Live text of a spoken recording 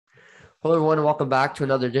Hello, everyone, and welcome back to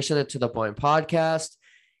another edition of To The Point podcast.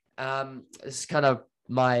 This is kind of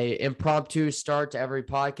my impromptu start to every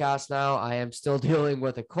podcast now. I am still dealing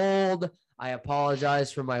with a cold. I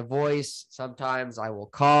apologize for my voice. Sometimes I will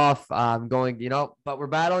cough. I'm going, but we're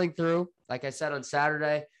battling through. Like I said on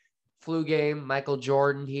Saturday, flu game, Michael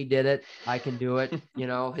Jordan, he did it. I can do it.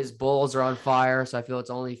 His Bulls are on fire, so I feel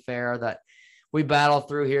it's only fair that we battle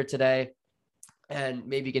through here today. And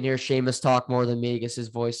maybe you can hear Seamus talk more than me because his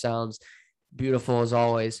voice sounds beautiful as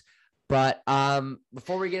always. But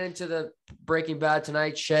before we get into the Breaking Bad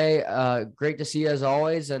tonight, Shay, great to see you as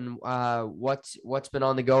always. And what's been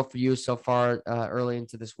on the go for you so far early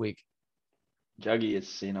into this week? Juggy,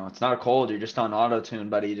 it's not a cold. You're just on auto tune,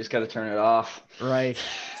 buddy. You just got to turn it off. Right.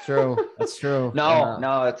 It's true. That's true.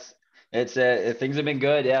 No, it's things have been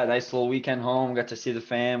good. Yeah, nice little weekend home. Got to see the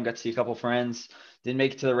fam. Got to see a couple friends. Didn't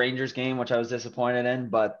make it to the Rangers game, which I was disappointed in.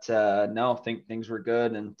 But no, think things were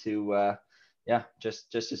good, and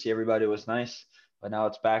just to see everybody was nice. But now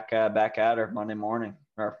it's back at her Monday morning,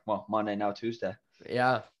 or well, Monday now Tuesday.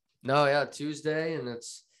 Yeah. No, yeah, Tuesday, and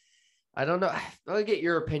I don't know. I'll get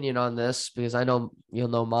your opinion on this because I know you'll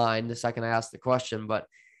know mine the second I ask the question, but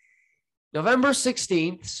November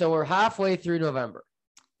 16th. So we're halfway through November.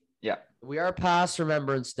 Yeah. We are past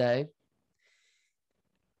Remembrance Day.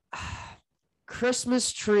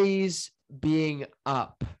 Christmas trees being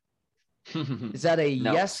up. Is that a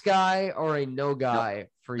No. yes guy or a no guy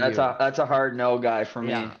for you? That's a hard no guy for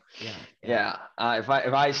me. Yeah. If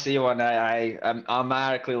I see one, I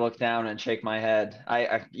automatically look down and shake my head.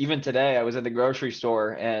 I even today I was at the grocery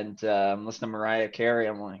store and listening to Mariah Carey.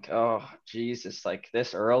 I'm like, oh Jesus, like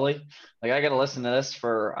this early? Like I got to listen to this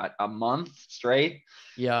for a month straight.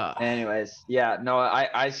 Yeah. Anyways, yeah, no,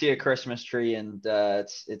 I see a Christmas tree and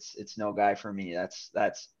it's no guy for me.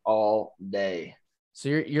 That's all day. So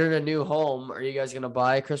you're in a new home. Are you guys gonna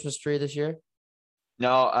buy a Christmas tree this year?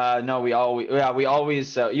 No, we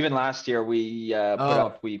always even last year we put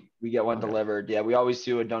up we get one delivered. Yeah, we always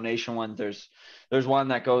do a donation one. There's one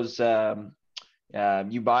that goes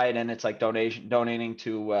you buy it and it's like donating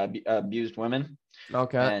to abused women.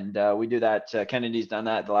 Okay. And we do that. Kennedy's done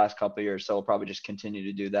that the last couple of years, so we'll probably just continue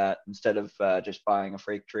to do that instead of just buying a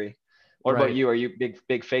fake tree. What about you? Are you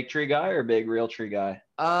big fake tree guy or big real tree guy?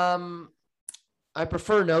 I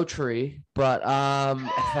prefer no tree, but oh,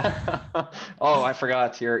 I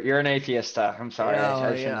forgot. You're an atheist. I'm sorry.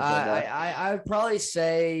 I would probably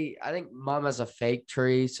say I think mom has a fake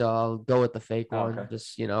tree, so I'll go with the fake one. Okay.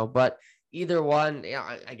 Just but either one.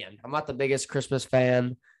 Yeah, again, I'm not the biggest Christmas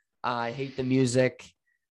fan. I hate the music.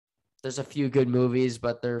 There's a few good movies,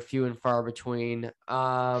 but they're few and far between.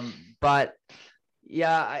 But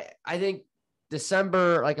yeah, I think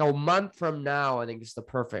December, like a month from now, I think is the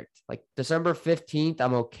perfect. Like December 15th,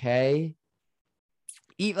 I'm okay.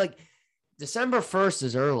 Like December 1st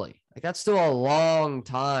is early. Like that's still a long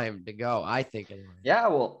time to go, I think. Anyway. Yeah,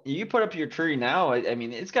 well, you put up your tree now. I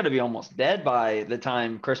mean, it's got to be almost dead by the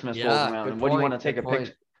time Christmas rolls around. And what do you want to take a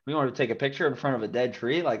picture? We want to take a picture in front of a dead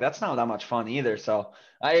tree? Like that's not that much fun either. So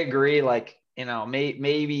I agree. Like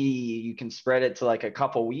maybe you can spread it to like a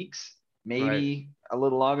couple weeks, maybe a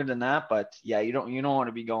little longer than that. But yeah, you don't want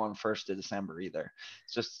to be going 1st of December either.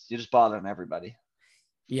 You're just bothering everybody.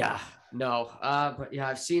 Yeah, no. But yeah,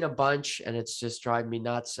 I've seen a bunch and it's just driving me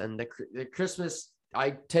nuts. And the Christmas,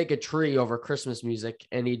 I take a tree over Christmas music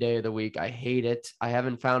any day of the week. I hate it. I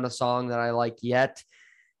haven't found a song that I like yet.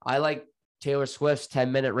 I like Taylor Swift's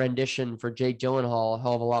 10-minute rendition for Jake Gyllenhaal a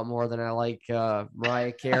hell of a lot more than I like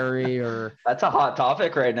Mariah Carey or. That's a hot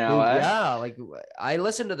topic right now. Yeah, like I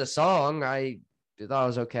listened to the song. I thought it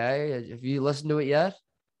was okay. Have you listened to it yet?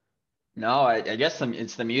 No, I guess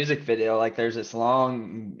it's the music video. Like there's this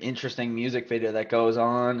long, interesting music video that goes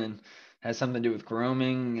on and has something to do with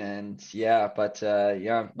grooming. And yeah, but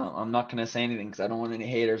yeah, no, I'm not going to say anything because I don't want any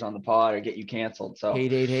haters on the pod or get you canceled. So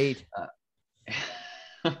hate.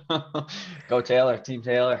 Go Taylor, Team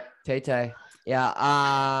Taylor. Tay.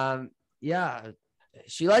 Yeah. Yeah.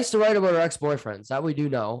 She likes to write about her ex-boyfriends. That we do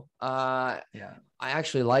know. Yeah. I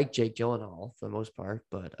actually like Jake Gyllenhaal for the most part,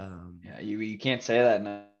 but yeah, you can't say that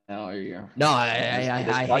now. No, I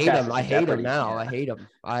hate him. I hate him now. Yeah. I hate him.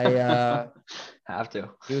 I have to.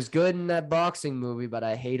 He was good in that boxing movie, but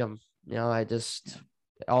I hate him.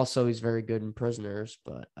 Also he's very good in Prisoners,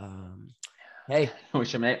 but hey,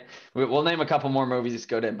 we'll name a couple more movies that's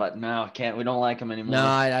good in, but no, we don't like him anymore. No,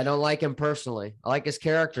 I don't like him personally. I like his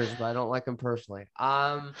characters, but I don't like him personally.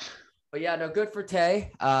 But yeah, no, good for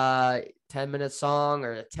Tay. 10-minute song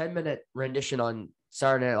or a 10-minute rendition on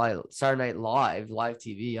Saturday Night Live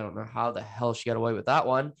TV. I don't know how the hell she got away with that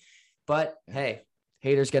one, but hey,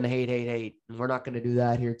 haters going to hate. And we're not going to do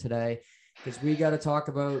that here today because we got to talk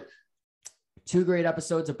about two great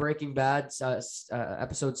episodes of Breaking Bad,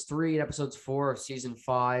 episodes 3 and episodes 4 of season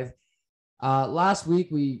 5. Last week,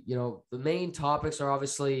 the main topics are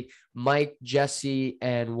obviously Mike, Jesse,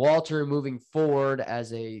 and Walter moving forward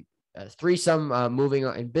as a threesome moving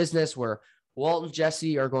in business where Walt and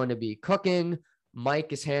Jesse are going to be cooking.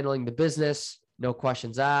 Mike is handling the business, no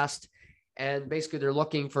questions asked. And basically, they're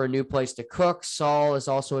looking for a new place to cook. Saul is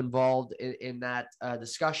also involved in that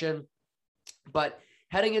discussion. But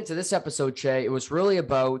heading into this episode, Shay, it was really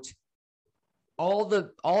about all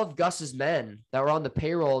of Gus's men that were on the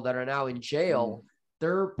payroll that are now in jail.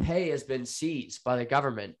 Their pay has been seized by the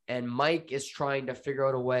government. And Mike is trying to figure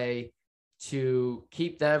out a way to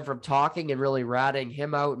keep them from talking and really ratting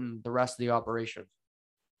him out and the rest of the operation.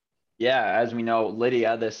 Yeah, as we know,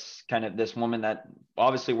 Lydia, this woman that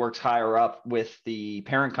obviously works higher up with the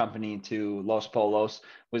parent company to Los Polos,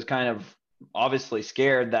 was kind of obviously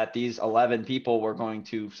scared that these 11 people were going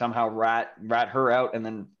to somehow rat her out and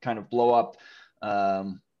then kind of blow up,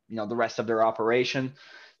 the rest of their operation.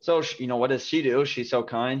 So, what does she do? She's so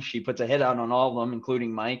kind. She puts a hit out on all of them,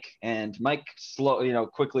 including Mike. And Mike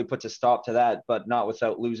quickly puts a stop to that, but not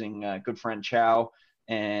without losing good friend Chow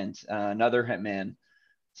and another hitman.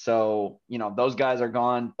 So, those guys are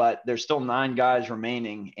gone, but there's still 9 guys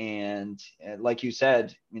remaining. And like you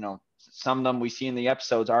said, some of them we see in the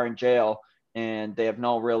episodes are in jail and they have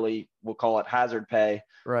no really, we'll call it hazard pay,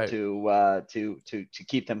 right, to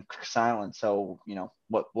keep them silent. So,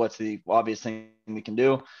 what's the obvious thing we can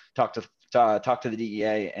do? Talk to the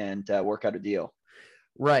DEA and work out a deal.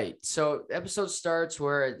 Right. So the episode starts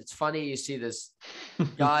where it's funny. You see this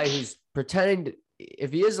guy who's pretending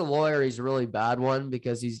if he is a lawyer, he's a really bad one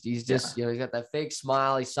because he's just, he's got that fake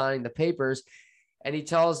smile. He's signing the papers and he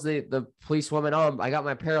tells the policewoman, "Oh, I got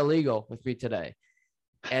my paralegal with me today."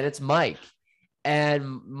 And it's Mike.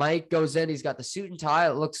 And Mike goes in, he's got the suit and tie.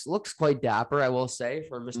 It looks quite dapper, I will say,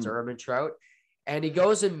 for Mr. Ehrmantraut. And he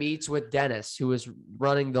goes and meets with Dennis, who is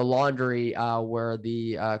running the laundry where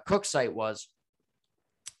the cook site was.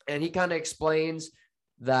 And he kind of explains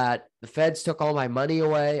that the feds took all my money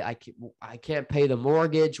away. I can't pay the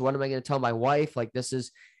mortgage. What am I going to tell my wife? Like this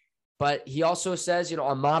is, but he also says,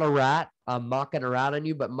 I'm not a rat. I'm not going to rat on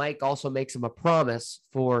you. But Mike also makes him a promise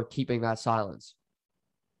for keeping that silence.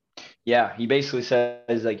 Yeah. He basically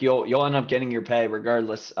says like, you'll end up getting your pay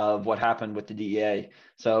regardless of what happened with the DEA.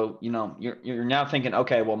 So, you're now thinking,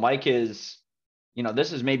 okay, well, Mike is,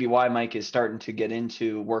 this is maybe why Mike is starting to get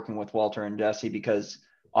into working with Walter and Jesse, because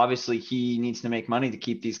obviously he needs to make money to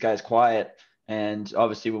keep these guys quiet. And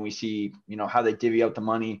obviously when we see, how they divvy out the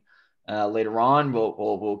money later on,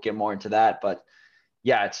 we'll get more into that. But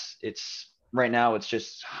yeah, it's right now it's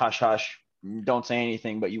just hush, hush. Don't say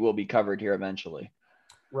anything, but you will be covered here eventually.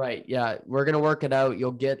 Right. Yeah. We're going to work it out.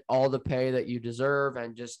 You'll get all the pay that you deserve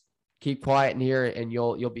and just keep quiet in here and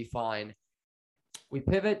you'll be fine. We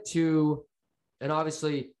pivot to, and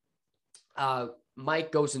obviously,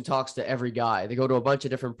 Mike goes and talks to every guy. They go to a bunch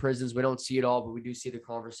of different prisons. We don't see it all, but we do see the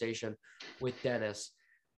conversation with Dennis.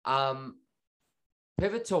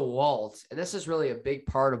 Pivot to Walt. And this is really a big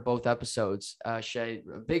part of both episodes. Shay,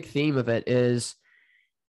 a big theme of it is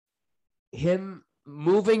him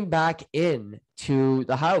moving back in to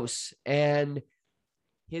the house, and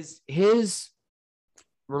his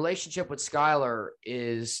relationship with Skylar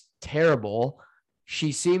is terrible.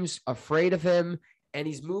 She seems afraid of him. And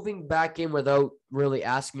he's moving back in without really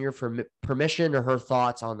asking her for permission or her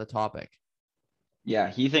thoughts on the topic. Yeah,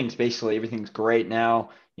 he thinks basically everything's great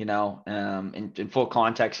now, in full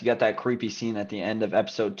context. You got that creepy scene at the end of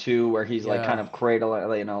episode 2 where he's like kind of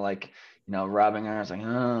cradling, rubbing her. It's like,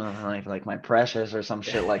 oh, like my precious or some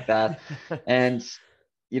shit like that. And,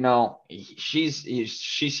 she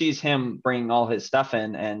sees him bringing all his stuff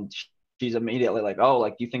in and she's immediately like, oh,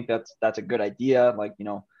 like, do you think that's a good idea? Like,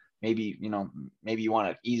 maybe you want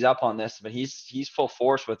to ease up on this, but he's full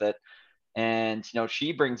force with it. And,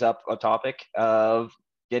 she brings up a topic of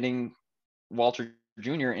getting Walter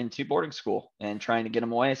Jr. into boarding school and trying to get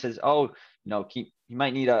him away. It says, oh, he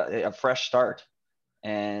might need a fresh start.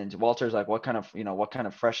 And Walter's like, what kind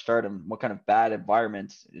of fresh start and what kind of bad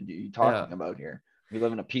environment are you talking about here? We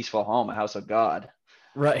live in a peaceful home, a house of God.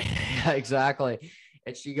 Right. Yeah, exactly.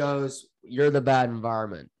 And she goes, you're the bad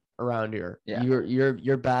environment around here. Yeah.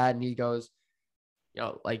 You're bad. And he goes,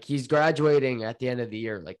 like he's graduating at the end of the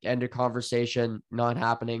year, like end of conversation, not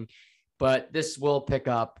happening. But this will pick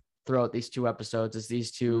up throughout these 2 episodes as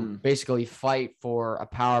these two basically fight for a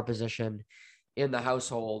power position in the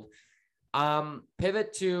household.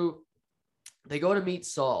 Pivot to, they go to meet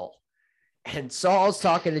Saul. And Saul's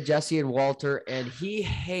talking to Jesse and Walter, and he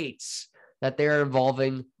hates that they're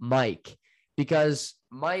involving Mike because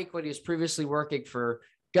Mike, when he was previously working for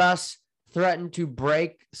Gus, threatened to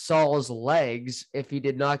break Saul's legs if he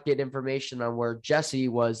did not get information on where Jesse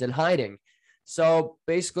was in hiding. So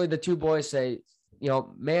basically the two boys say,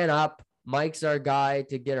 man up. Mike's our guy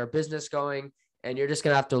to get our business going, and you're just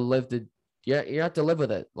going to have to you have to live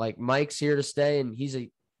with it. Like, Mike's here to stay, and he's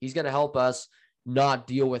going to help us not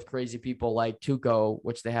deal with crazy people like Tuco,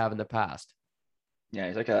 which they have in the past. Yeah,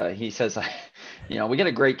 he's like he says, we get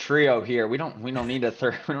a great trio here. We don't need we don't need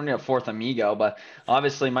a fourth amigo, but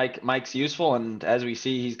obviously Mike's useful, and as we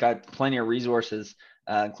see, he's got plenty of resources,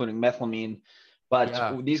 including methylamine.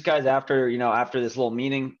 But these guys, after this little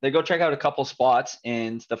meeting, they go check out a couple spots,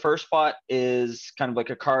 and the first spot is kind of like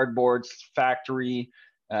a cardboard factory.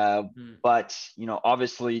 But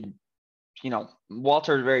obviously,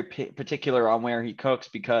 Walter is very particular on where he cooks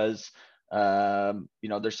because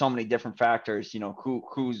there's so many different factors,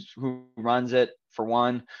 who runs it, for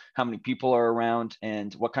one, how many people are around,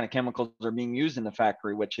 and what kind of chemicals are being used in the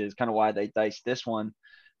factory, which is kind of why they diced this one.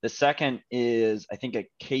 The second is, I think,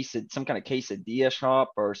 some kind of quesadilla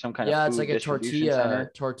shop or some kind of food, it's like a tortilla.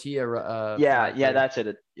 That's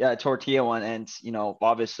it. Yeah, tortilla one. And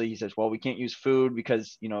obviously he says, well, we can't use food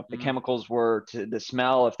because if the chemicals were the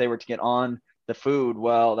smell, if they were to get on the food,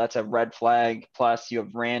 well, that's a red flag. Plus, you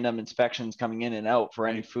have random inspections coming in and out for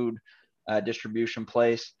any food distribution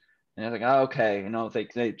place. And they're like, oh, okay,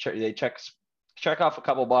 they check off a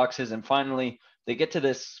couple boxes, and finally they get to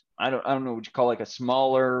this. I don't know what you call, like a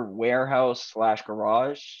smaller warehouse /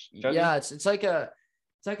 garage. Yeah, it's like a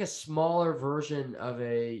smaller version of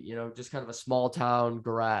a just kind of a small town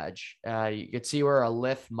garage. You could see where a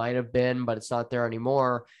lift might have been, but it's not there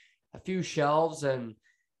anymore. A few shelves, and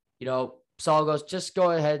Saul goes, just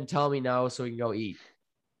go ahead and tell me no so we can go eat.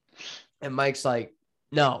 And Mike's like,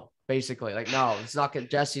 no, basically, like, no, it's not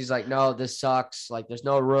good. Jesse's like, no, this sucks. Like, there's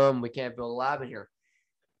no room. We can't build a lab in here.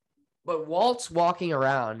 But Walt's walking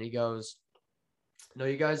around. He goes, no,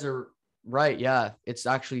 you guys are right. Yeah, it's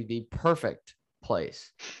actually the perfect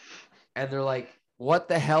place. And they're like, what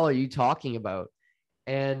the hell are you talking about?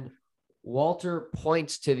 And Walter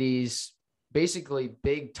points to these basically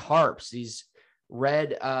big tarps, these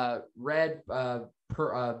red,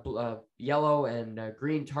 yellow and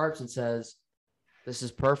green tarps, and says, this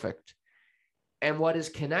is perfect. And what his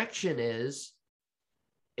connection is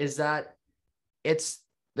that it's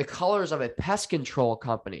the colors of a pest control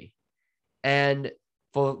company, and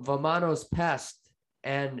Vamano's Pest.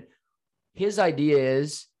 And his idea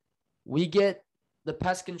is, we get the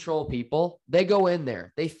pest control people, they go in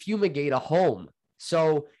there, they fumigate a home.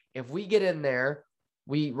 So if we get in there,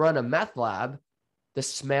 we run a meth lab, the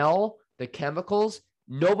smell, the chemicals,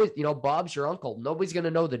 nobody, Bob's your uncle, nobody's going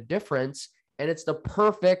to know the difference. And it's the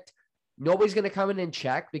perfect, nobody's going to come in and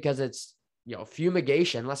check because it's,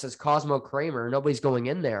 fumigation, unless it's Cosmo Kramer, nobody's going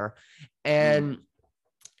in there. And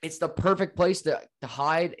it's the perfect place to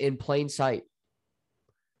hide in plain sight.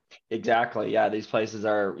 Exactly. Yeah. These places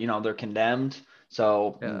are, they're condemned.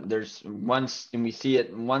 So there's once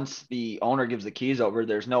the owner gives the keys over,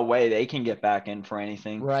 there's no way they can get back in for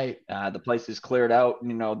anything. Right. The place is cleared out.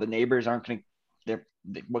 The neighbors aren't going to,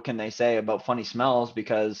 what can they say about funny smells?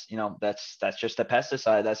 Because, that's just a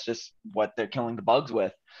pesticide. That's just what they're killing the bugs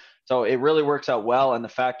with. So it really works out well. And the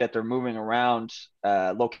fact that they're moving around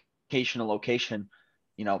location to location,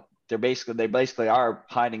 they basically are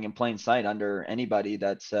hiding in plain sight under anybody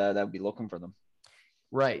that would be looking for them.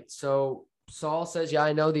 Right. So Saul says, yeah,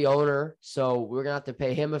 I know the owner, so we're gonna have to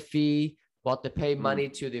pay him a fee. We'll have to pay money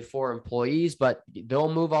to the 4 employees, but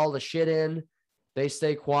they'll move all the shit in. They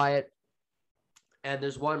stay quiet. And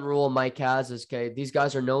there's one rule Mike has is, okay, these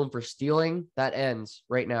guys are known for stealing. That ends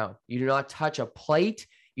right now. You do not touch a plate.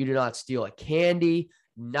 You do not steal a candy,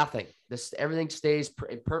 nothing. Everything stays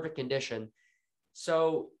in perfect condition.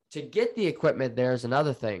 So to get the equipment, there's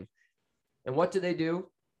another thing. And what do?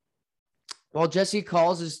 Well, Jesse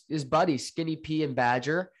calls his buddies, Skinny P and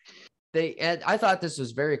Badger. And I thought this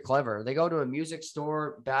was very clever. They go to a music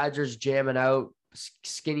store, Badger's jamming out,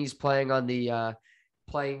 Skinny's playing the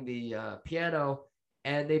piano,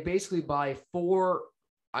 and they basically buy 4,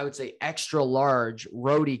 I would say, extra large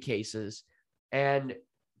roadie cases, and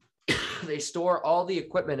they store all the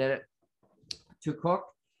equipment in it to cook,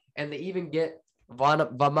 and they even get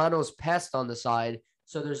Vamano's Pest on the side,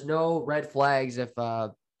 so there's no red flags if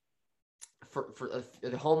the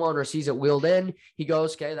homeowner sees it wheeled in. He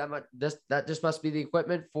goes, okay, that just must be the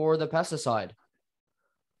equipment for the pesticide.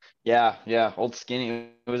 Yeah. Old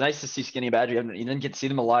Skinny. It was nice to see Skinny Badger. You didn't get to see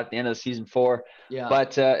them a lot at the end of season 4. Yeah.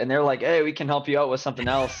 But and they're like, hey, we can help you out with something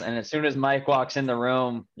else. And as soon as Mike walks in the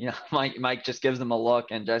room, Mike just gives them a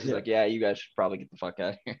look, and Jesse's like, yeah, you guys should probably get the fuck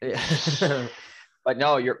out of here. Yeah. But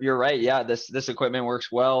no, you're right. Yeah, this equipment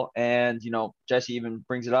works well, and Jesse even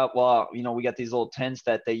brings it up. Well, we got these little tents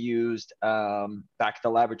that they used back at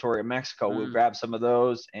the laboratory in Mexico. We'll grab some of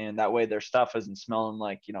those, and that way their stuff isn't smelling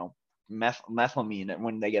like methylamine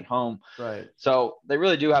when they get home. Right. So they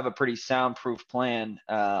really do have a pretty soundproof plan.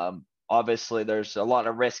 Obviously, there's a lot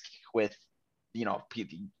of risk with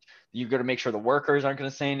people. You got to make sure the workers aren't going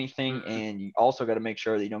to say anything, and you also got to make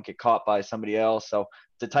sure that you don't get caught by somebody else. So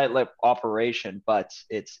it's a tight-lipped operation, but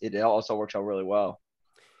it also works out really well.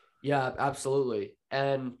 Yeah, absolutely.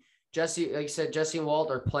 And Jesse, like you said, Jesse and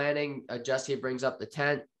Walt are planning. Jesse brings up the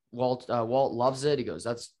tent. Walt loves it. He goes,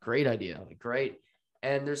 "That's a great idea, like, great."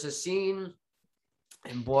 And there's a scene,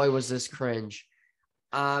 and boy, was this cringe.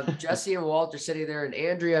 Jesse and Walt are sitting there, and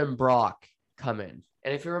Andrea and Brock come in.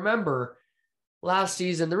 And if you remember, last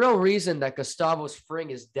season, the real reason that Gustavo Fring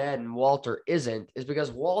is dead and Walter isn't is because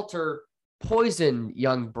Walter poisoned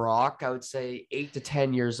young Brock, I would say 8 to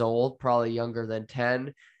 10 years old, probably younger than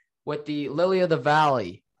 10, with the Lily of the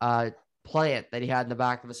Valley plant that he had in the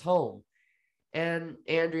back of his home. And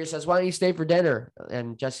Andrea says, "Why don't you stay for dinner?"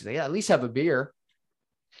 And Jesse's like, "Yeah, at least have a beer."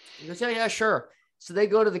 He goes, yeah, sure. So they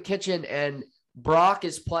go to the kitchen, and Brock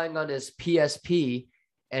is playing on his PSP,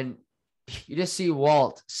 and you just see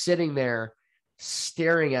Walt sitting there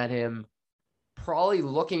staring at him, probably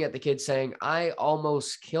looking at the kid saying, "I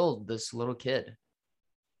almost killed this little kid."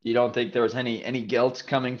 You don't think there was any guilt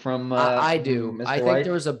coming from I do. Mr. I think White?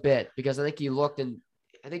 there was a bit, because I think you looked, and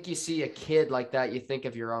I think you see a kid like that, you think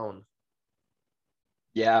of your own.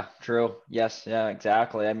 Yeah, true. Yes, yeah,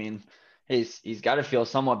 exactly. I mean, he's got to feel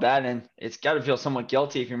somewhat bad, and it's got to feel somewhat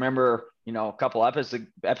guilty. If you remember, a couple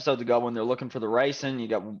episodes ago when they're looking for the ricin, you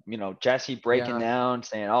got Jesse breaking down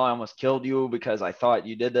saying, "Oh, I almost killed you because I thought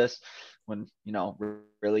you did this," when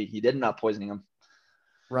really he did not poisoning him.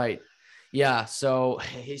 Right. Yeah. So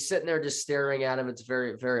he's sitting there just staring at him. It's a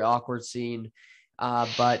very, very awkward scene,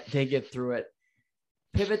 but they get through it.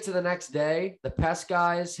 Pivot to the next day. The pest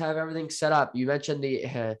guys have everything set up. You mentioned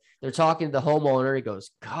they're talking to the homeowner. He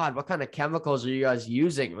goes, "God, what kind of chemicals are you guys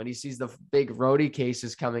using?" When he sees the big roadie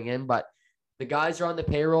cases coming in, but the guys are on the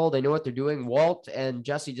payroll. They know what they're doing. Walt and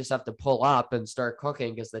Jesse just have to pull up and start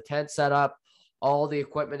cooking because the tent's set up. All the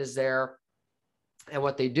equipment is there. And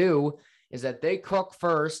what they do is that they cook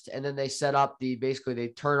first, and then they set up basically they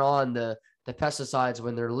turn on the pesticides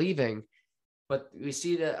when they're leaving. But we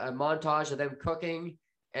see a montage of them cooking,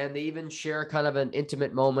 and they even share kind of an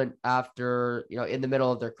intimate moment after, in the middle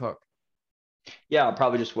of their cook. Yeah,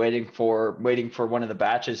 probably just waiting for one of the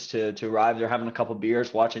batches to arrive. They're having a couple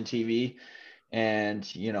beers, watching TV, and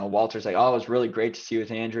Walter's like, "Oh, it was really great to see you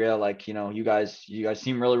with Andrea. Like, you guys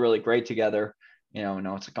seem really, really great together.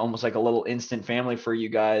 It's like almost like a little instant family for you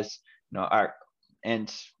guys.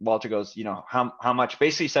 And Walter goes, how much,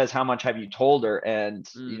 basically says, "How much have you told her?" And,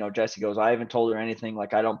 Jesse goes, "I haven't told her anything.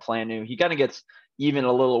 Like, I don't plan to." He kind of gets even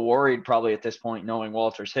a little worried probably at this point, knowing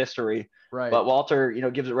Walter's history. Right. But Walter,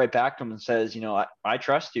 gives it right back to him and says, I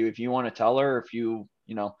trust you. If you want to tell her, if you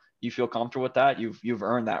feel comfortable with that, you've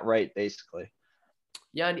earned that right, basically.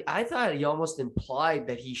 Yeah. And I thought he almost implied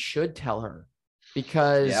that he should tell her,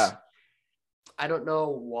 because I don't know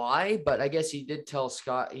why, but I guess he did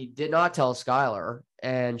not tell Skylar,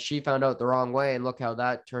 and she found out the wrong way, and look how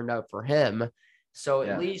that turned out for him. So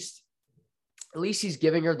at least he's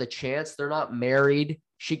giving her the chance. They're not married.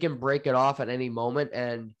 She can break it off at any moment,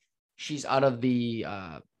 and she's out of the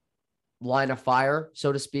line of fire,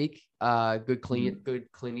 so to speak. Good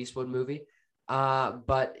Clint Eastwood movie.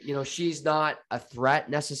 But she's not a threat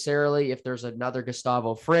necessarily if there's another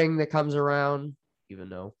Gustavo Fring that comes around, even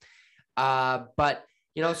though. But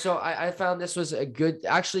so I found this was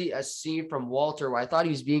actually a scene from Walter where I thought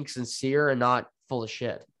he was being sincere and not full of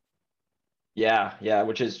shit. Yeah,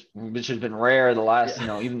 which has been rare the last,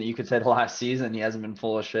 even you could say the last season, he hasn't been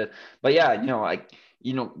full of shit. But yeah,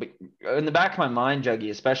 in the back of my mind, Juggy,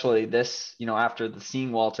 especially this, after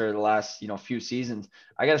seeing Walter the last, few seasons,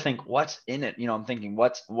 I got to think, what's in it? I'm thinking,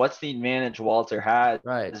 what's the advantage Walter has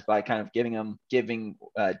by kind of giving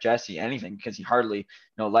Jesse anything, because he hardly,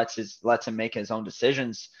 lets him make his own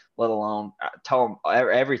decisions, let alone tell him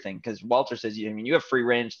everything. Because Walter says, you have free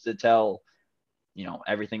range to tell,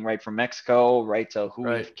 everything right from Mexico, right to who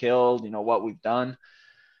we've killed, what we've done.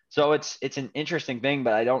 So it's an interesting thing,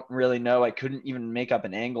 but I don't really know. I couldn't even make up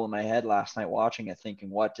an angle in my head last night watching it, thinking,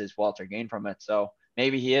 what does Walter gain from it? So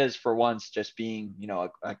maybe he is, for once, just being,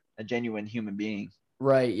 a genuine human being.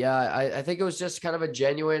 Right. Yeah. I think it was just kind of a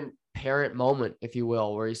genuine parent moment, if you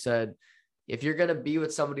will, where he said, if you're going to be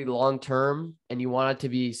with somebody long term and you want it to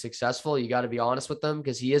be successful, you got to be honest with them,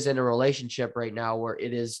 because he is in a relationship right now where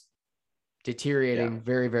it is deteriorating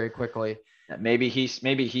very, very quickly. Maybe he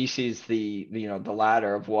sees the the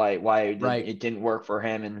ladder of why Right. it didn't work for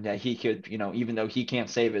him, and that he could, even though he can't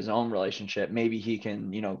save his own relationship, maybe he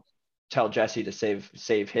can, tell Jesse to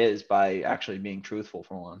save his by actually being truthful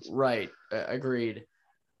for once. Right. Agreed.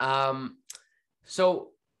 So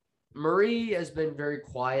Marie has been very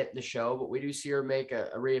quiet in the show, but we do see her make a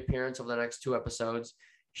reappearance over the next 2 episodes.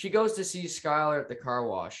 She goes to see Skylar at the car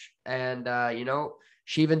wash, and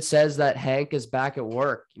she even says that Hank is back at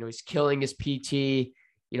work. He's killing his PT.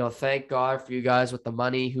 Thank God for you guys with the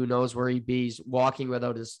money. Who knows where he'd be? He's walking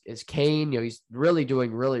without his cane. He's really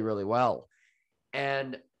doing really, really well.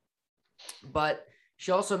 But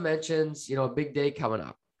she also mentions, a big day coming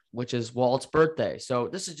up, which is Walt's birthday. So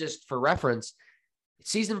this is just for reference.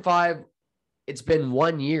 Season 5, it's been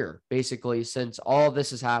 1 year basically since all of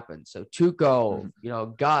this has happened. So Tuco,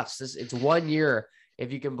 Gus, it's 1 year,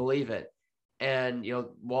 if you can believe it. And,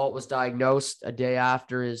 Walt was diagnosed a day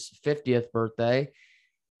after his 50th birthday.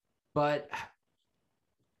 But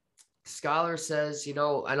Skylar says,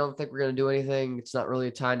 I don't think we're going to do anything. It's not really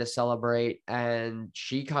a time to celebrate. And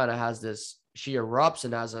she kind of has she erupts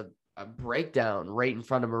and has a breakdown right in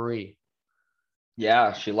front of Marie.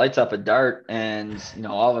 Yeah, she lights up a dart, and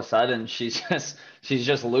all of a sudden she's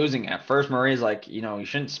just losing it. First, Marie's like, you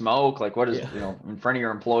shouldn't smoke. Like, what is in front of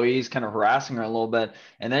your employees, kind of harassing her a little bit,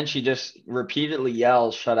 and then she just repeatedly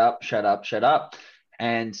yells, "Shut up, shut up, shut up!"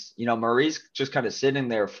 And Marie's just kind of sitting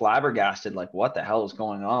there flabbergasted, like, what the hell is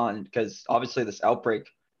going on? Because obviously this outbreak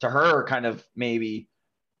to her kind of maybe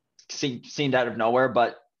seemed out of nowhere,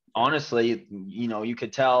 but honestly, you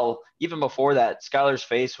could tell even before that, Skylar's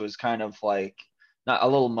face was kind of like, not a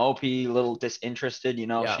little mopey, a little disinterested.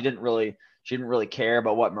 She didn't really care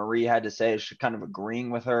about what Marie had to say. She's kind of agreeing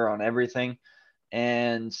with her on everything.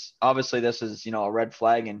 And obviously this is, a red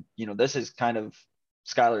flag. And, this is kind of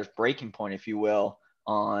Skylar's breaking point, if you will,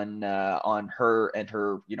 on her and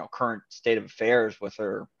her, current state of affairs with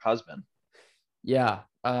her husband. Yeah.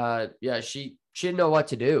 She didn't know what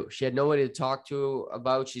to do. She had nobody to talk to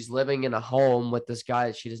about. She's living in a home with this guy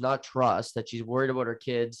that she does not trust, that she's worried about her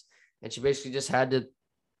kids. And she basically just had to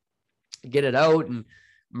get it out, and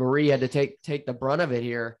Marie had to take the brunt of it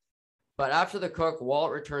here. But after the cook,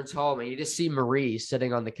 Walt returns home, and you just see Marie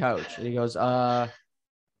sitting on the couch, and he goes, hi,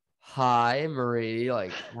 Marie,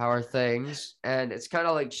 like, how are things? And it's kind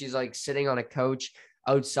of like she's like sitting on a couch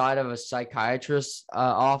outside of a psychiatrist's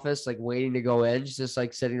office, like waiting to go in. She's just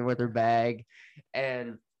like sitting with her bag.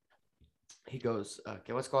 And he goes,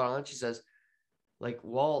 okay, what's going on? She says, like,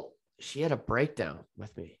 Walt, she had a breakdown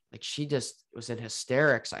with me. Like, she just was in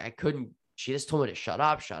hysterics. She just told me to shut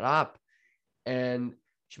up. And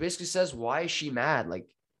she basically says, why is she mad? Like,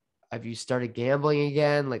 have you started gambling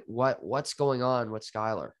again? Like, what's going on with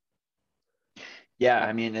Skylar? Yeah.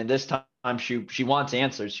 I mean, and this time she wants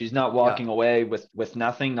answers. She's not walking away with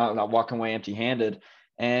nothing, not walking away empty handed.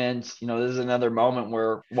 And, this is another moment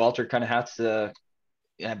where Walter kind of has to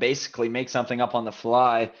basically make something up on the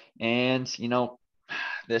fly. And,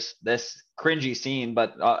 this cringy scene,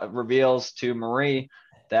 but reveals to Marie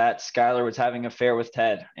that Skylar was having an affair with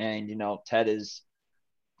Ted. And, Ted is,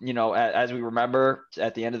 as we remember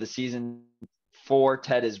at the end of the season 4,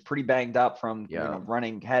 Ted is pretty banged up from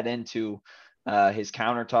running head into his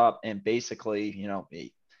countertop, and basically,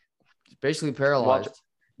 he's basically paralyzed.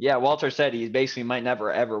 Walter said he basically might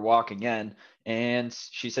never ever walk again. And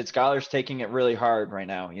she said Skylar's taking it really hard right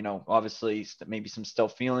now. Obviously maybe some still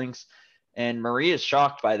feelings. And Marie is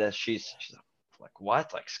shocked by this. She's like,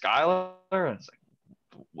 what? Like, Skylar? And it's like,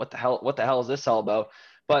 what the hell is this all about?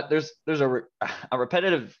 But there's a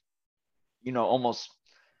repetitive, almost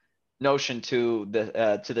notion to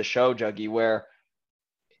the show, Juggy, where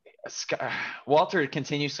Walter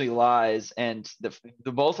continuously lies, and the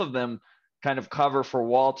both of them kind of cover for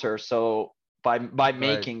Walter. So by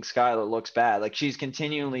making Skylar looks bad, like she's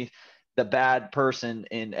continually the bad person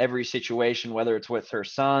in every situation, whether it's with her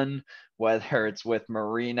son, whether it's with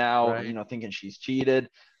Marie now, thinking she's cheated,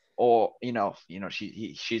 or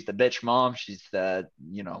she's the bitch mom, she's the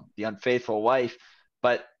the unfaithful wife.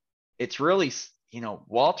 But it's really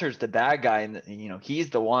Walter's the bad guy, and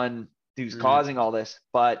he's the one who's causing all this,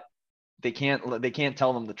 but they can't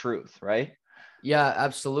tell them the truth, right? Yeah,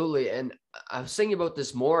 absolutely. And I was thinking about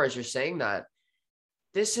this more as you're saying that.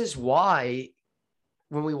 This is why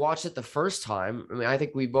when we watched it the first time, I mean, I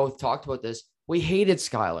think we both talked about this, we hated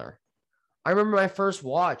Skylar. I remember my first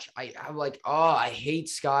watch, I'm like, oh, I hate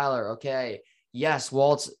Skylar. Okay. yes,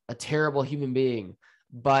 Walt's a terrible human being,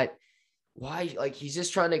 but why? Like, he's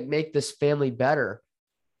just trying to make this family better.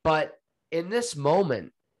 But in this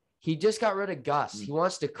moment, he just got rid of Gus. He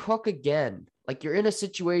wants to cook again. Like, you're in a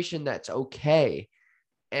situation that's okay.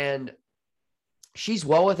 And she's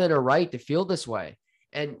well within her right to feel this way.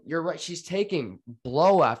 And you're right. She's taking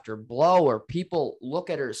blow after blow, or people look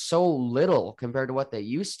at her so little compared to what they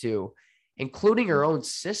used to, including her own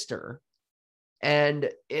sister. And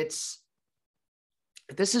this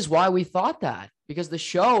is why we thought that, because the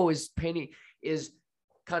show is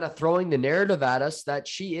kind of throwing the narrative at us that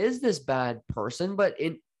she is this bad person, but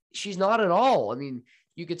she's not at all. I mean,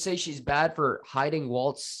 you could say she's bad for hiding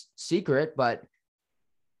Walt's secret, but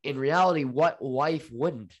in reality, what wife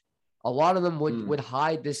wouldn't? A lot of them would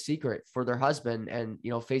hide this secret for their husband and,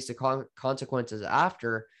 face the consequences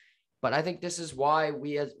after. But I think this is why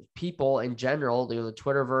we as people in general, the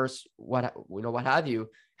Twitterverse, what have you,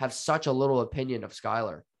 have such a little opinion of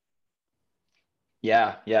Skylar.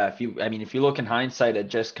 Yeah. If you look in hindsight and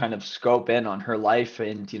just kind of scope in on her life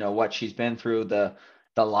and, what she's been through, the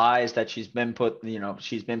lies that she's been put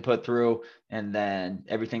through, and then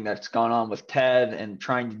everything that's gone on with Ted and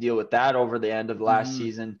trying to deal with that over the end of last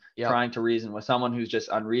season, trying to reason with someone who's just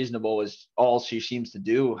unreasonable is all she seems to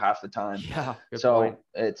do half the time. Yeah. So point.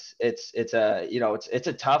 it's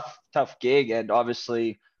a tough gig. And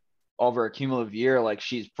obviously over a cumulative year, like,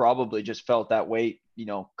 she's probably just felt that weight,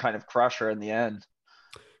 kind of crush her in the end.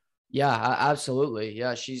 Yeah, absolutely.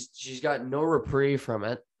 Yeah. She's got no reprieve from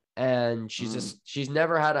it. And she's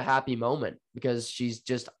never had a happy moment because she's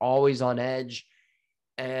just always on edge.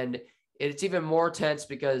 And it's even more tense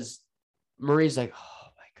because Marie's like, oh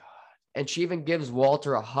my God. And she even gives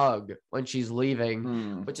Walter a hug when she's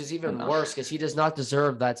leaving, which is even worse because he does not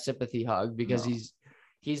deserve that sympathy hug because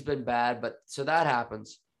he's been bad. But so that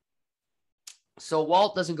happens. So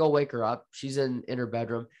Walt doesn't go wake her up. She's in her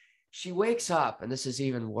bedroom. She wakes up, and this is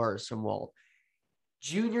even worse from Walt.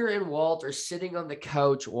 Junior and Walt are sitting on the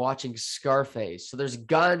couch watching Scarface. So there's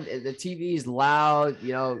the TV is loud,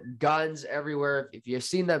 guns everywhere. If you've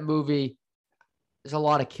seen that movie, there's a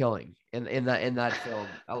lot of killing in that film,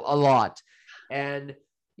 a lot. And,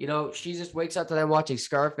 she just wakes up to them watching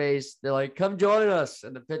Scarface. They're like, come join us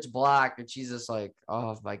in the pitch black. And she's just like,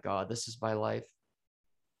 oh my God, this is my life.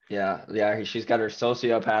 Yeah. She's got her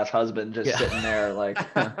sociopath husband just sitting there like,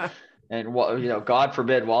 and God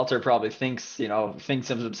forbid, Walter probably thinks of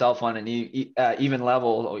himself on an even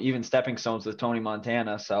level, or even stepping stones with Tony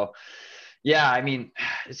Montana. So, yeah, I mean,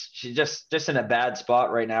 she's just in a bad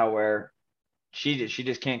spot right now where she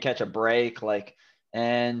just can't catch a break. Like,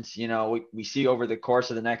 and we see over the course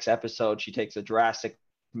of the next episode, she takes a drastic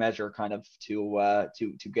measure kind of to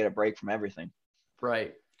get a break from everything.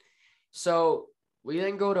 Right. So we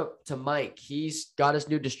then go to Mike. He's got his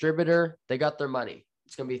new distributor. They got their money.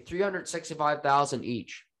 It's going to be $365,000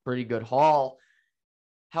 each. Pretty good haul.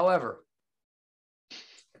 However,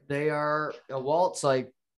 Walt's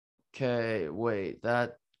like, okay, wait,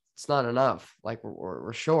 that's not enough. Like,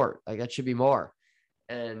 we're short. Like, that should be more.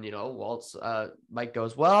 And, Mike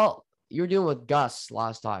goes, well, you were dealing with Gus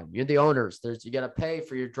last time. You're the owners. You got to pay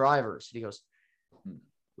for your drivers. And he goes,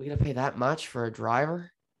 we got to pay that much for a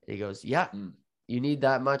driver? And he goes, yeah, you need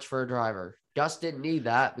that much for a driver. Gus didn't need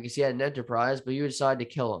that because he had an enterprise, but you decided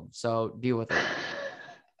to kill him. So deal with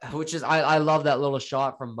it. Which is, I love that little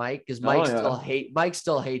shot from Mike because Mike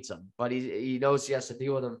still hates him, but he knows he has to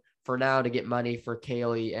deal with him for now to get money for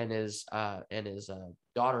Kaylee and his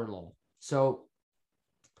daughter-in-law. So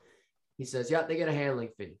he says, yeah, they get a handling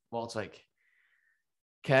fee. Well, it's like,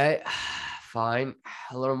 okay, fine.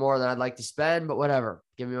 A little more than I'd like to spend, but whatever.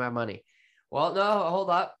 Give me my money. Well, no, hold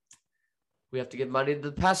up. We have to give money to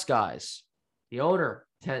the pest guys. The owner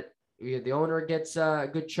gets a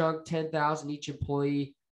good chunk, $10,000 each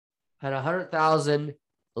employee, had $100,000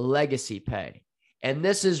 legacy pay. And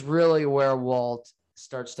this is really where Walt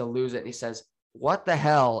starts to lose it. And he says, what the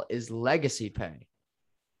hell is legacy pay?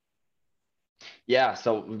 Yeah.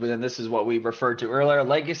 So then this is what we referred to earlier.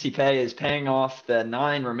 Legacy pay is paying off the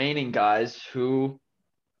 9 remaining guys who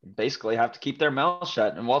basically have to keep their mouths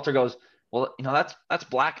shut. And Walter goes, well, that's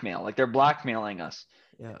blackmail. Like, they're blackmailing us.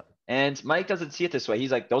 Yeah. And Mike doesn't see it this way.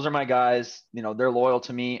 He's like, those are my guys. They're loyal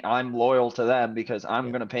to me. I'm loyal to them because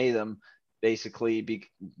I'm going to pay them basically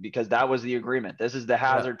because that was the agreement. This is the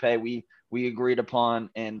hazard pay we agreed upon.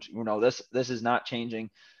 And, this is not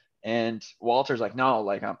changing. And Walter's like, no,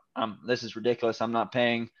 like this is ridiculous. I'm not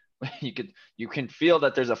paying. You can feel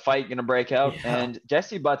that there's a fight going to break out. Yeah. And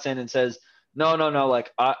Jesse butts in and says, no.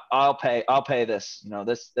 Like I'll pay this,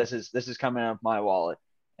 this is coming out of my wallet.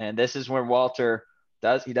 And this is where Walter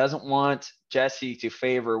He doesn't want Jesse to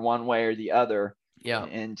favor one way or the other. Yeah.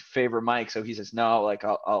 And favor Mike. So he says, no, like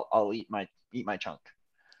I'll eat my chunk.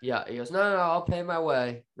 Yeah. He goes, no, I'll pay my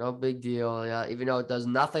way. No big deal. Yeah. Even though it does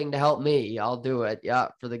nothing to help me, I'll do it. Yeah.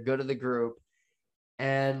 For the good of the group.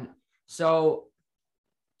 And so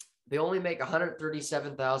they only make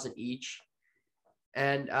 137,000 each.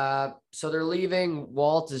 And so they're leaving.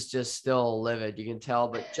 Walt is just still livid, you can tell.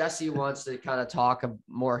 But Jesse wants to kind of talk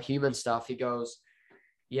more human stuff. He goes,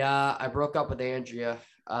 yeah, I broke up with Andrea.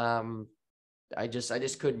 I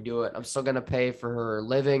just couldn't do it. I'm still going to pay for her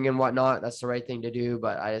living and whatnot. That's the right thing to do.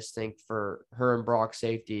 But I just think for her and Brock's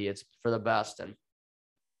safety, it's for the best. And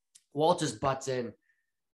Walt just butts in,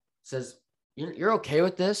 says, you're okay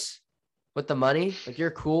with this, with the money? Like,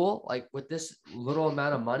 you're cool, like, with this little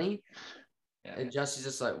amount of money? Yeah. And Jesse's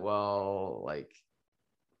just like, well, like,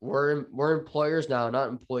 we're employers now, not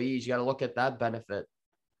employees. You got to look at that benefit.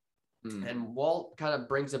 And Walt kind of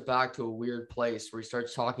brings it back to a weird place where he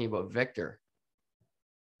starts talking about Victor.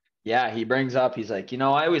 Yeah, he brings up, he's like,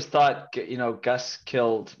 I always thought, Gus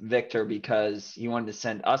killed Victor because he wanted to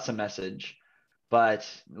send us a message. But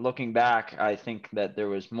looking back, I think that there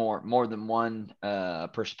was more than one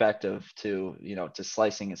perspective to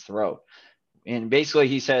slicing his throat. And basically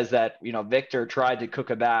he says that, Victor tried to cook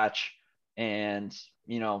a batch and,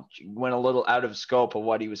 went a little out of scope of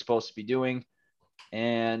what he was supposed to be doing.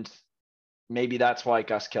 And maybe that's why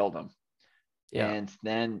Gus killed him. Yeah. And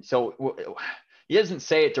then, so he doesn't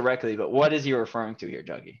say it directly, but what is he referring to here,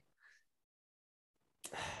 Juggy?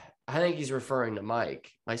 I think he's referring to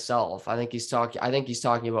Mike, myself. I think he's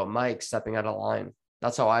talking about Mike stepping out of line.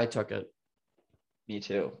 That's how I took it. Me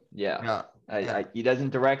too. Yeah. He doesn't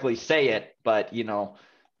directly say it, but he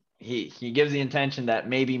gives the intention that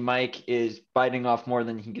maybe Mike is biting off more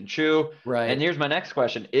than he can chew. Right. And here's my next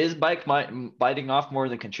question. Is Mike biting off more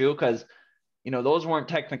than can chew? Because, those weren't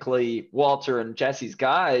technically Walter and Jesse's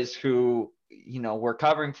guys who, were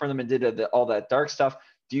covering for them and did all that dark stuff.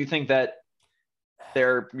 Do you think that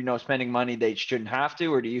they're, spending money they shouldn't have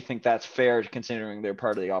to, or do you think that's fair considering they're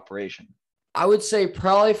part of the operation? I would say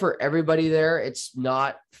probably for everybody there, it's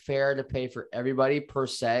not fair to pay for everybody per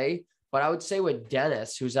se. But I would say with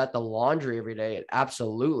Dennis, who's at the laundry every day, it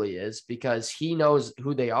absolutely is, because he knows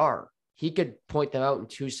who they are. He could point them out in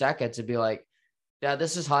 2 seconds and be like, yeah,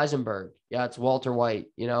 this is Heisenberg. Yeah, it's Walter White,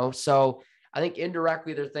 So I think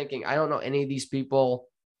indirectly they're thinking, I don't know any of these people.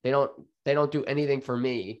 They don't do anything for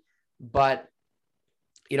me. But,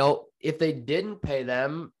 if they didn't pay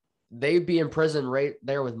them, they'd be in prison right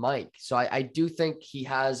there with Mike. So I do think he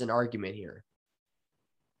has an argument here.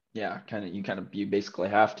 Yeah, you basically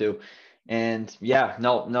have to. And yeah,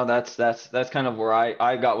 no, that's kind of where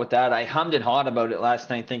I got with that. I hummed and hawed about it last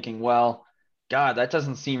night thinking, well, God, that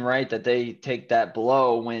doesn't seem right that they take that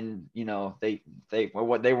blow when, they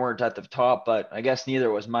weren't at the top, but I guess neither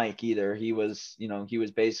was Mike either. He was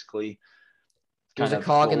basically kind of a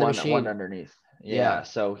cog in the machine. One underneath. Yeah.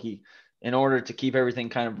 So in order to keep everything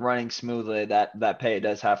kind of running smoothly, that pay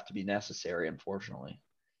does have to be necessary, unfortunately.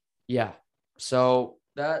 Yeah. So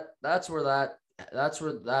that's where that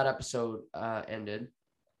episode ended.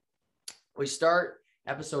 We start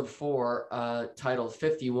episode 4, titled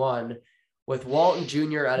 51, with Walton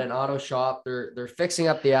Jr. at an auto shop. They're fixing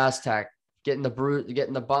up the Aztek, getting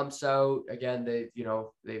the bumps out. Again,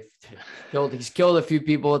 he's killed a few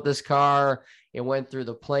people with this car. It went through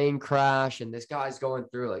the plane crash, and this guy's going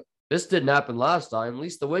through like, this didn't happen last time. At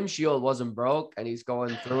least the windshield wasn't broke, and he's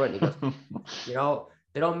going through it. And he goes,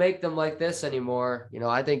 they don't make them like this anymore.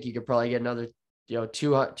 I think you could probably get another,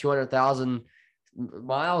 200,000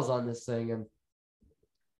 miles on this thing. And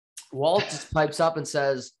Walt just pipes up and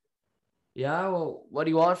says, yeah, well, what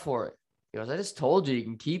do you want for it? He goes, I just told you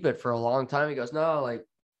can keep it for a long time. He goes, no, like,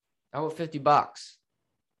 how about $50?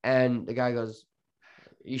 And the guy goes,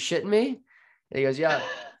 you shitting me? And he goes, yeah,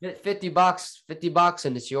 $50,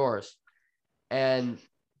 and it's yours. And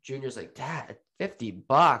Junior's like, Dad, $50.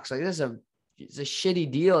 Like, it's a shitty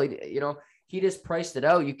deal. He just priced it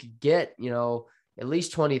out. You could get, at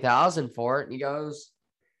least 20,000 for it. And he goes,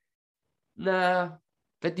 nah,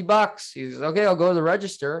 $50. He says, okay, I'll go to the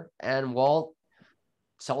register. And Walt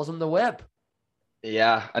sells him the whip.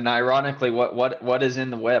 Yeah. And ironically, what is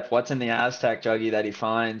in the whip? What's in the Aztek, Juggy, that he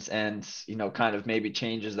finds and, kind of maybe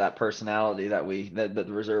changes that personality that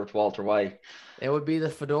reserved Walter White? It would be the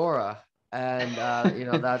fedora. And,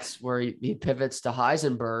 that's where he pivots to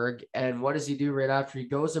Heisenberg. And what does he do right after? He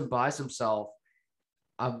goes and buys himself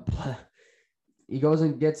he goes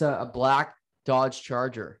and gets a black Dodge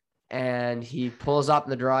Charger, and he pulls up in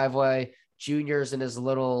the driveway. Junior's in his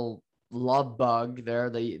little love bug there,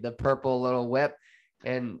 the purple little whip.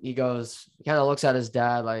 And he kind of looks at his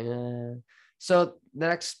dad like, So the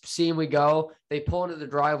next scene we go, they pull into the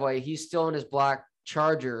driveway. He's still in his black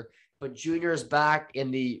Charger, but Junior's back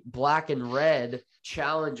in the black and red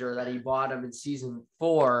Challenger that he bought him in season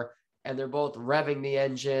 4. And they're both revving the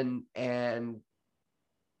engine and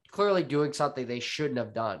clearly doing something they shouldn't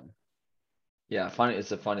have done. Yeah, funny.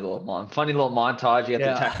 It's a funny little montage. You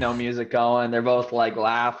get the techno music going. They're both like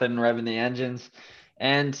laughing, revving the engines,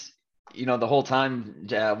 and the whole time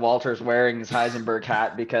Walter's wearing his Heisenberg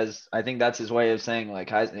hat because I think that's his way of saying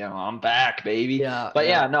like, I'm back, baby. Yeah.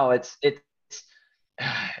 But no, it's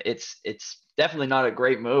definitely not a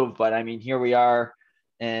great move. But I mean, here we are,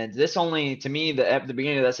 and this only to me the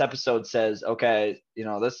beginning of this episode says, okay,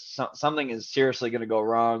 something is seriously going to go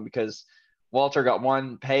wrong because Walter got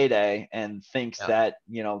one payday and thinks that,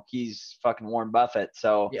 he's fucking Warren Buffett.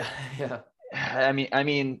 So yeah. I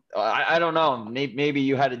mean, I don't know. Maybe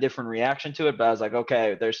you had a different reaction to it, but I was like,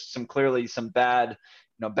 okay, there's clearly some bad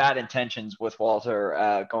intentions with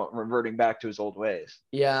Walter reverting back to his old ways.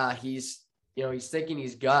 Yeah. He's thinking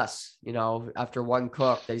he's Gus, after one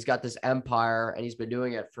cook that he's got this empire and he's been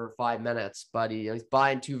doing it for 5 minutes, but he's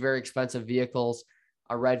buying 2 very expensive vehicles,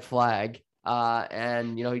 a red flag.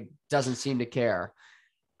 And he doesn't seem to care.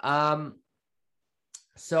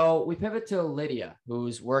 So we pivot to Lydia,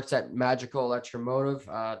 who works at Magical Electromotive,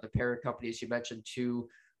 the parent company, as you mentioned, to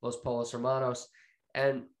Los Pollos Hermanos.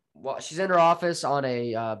 And she's in her office on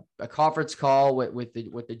a conference call with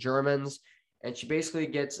the Germans, and she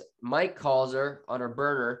basically Mike calls her on her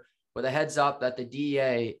burner with a heads up that the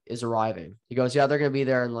DEA is arriving. He goes, yeah, they're going to be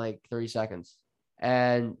there in like 30 seconds.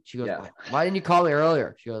 And she goes, why didn't you call me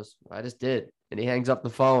earlier? She goes, I just did. And he hangs up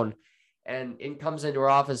the phone, and in comes into her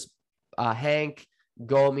office, Hank,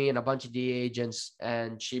 Gomi, and a bunch of DEA agents,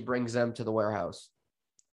 and she brings them to the warehouse.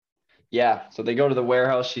 Yeah. So they go to the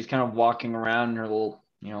warehouse. She's kind of walking around in her little,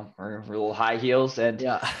 her little high heels, and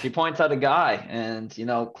she points out a guy, and,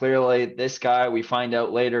 clearly this guy, we find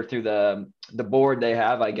out later through the board they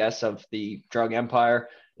have, I guess, of the drug empire.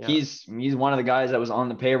 Yeah. He's one of the guys that was on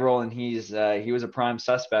the payroll, and he was a prime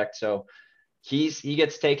suspect. So he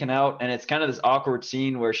gets taken out, and it's kind of this awkward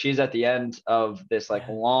scene where she's at the end of this like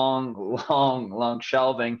long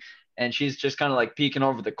shelving, and she's just kind of like peeking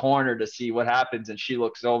over the corner to see what happens, and he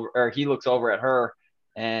looks over at her,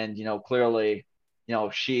 and clearly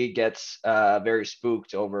she gets very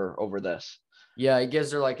spooked over this. Yeah, he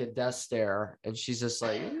gives her like a death stare, and she's just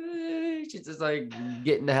like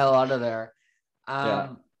getting the hell out of there.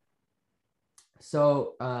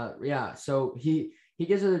 So he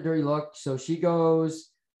gives her the dirty look. So she goes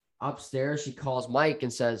upstairs. She calls Mike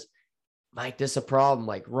and says, Mike, this is a problem.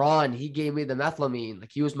 Like, Ron, he gave me the methylamine. Like,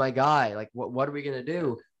 he was my guy. Like, what are we going to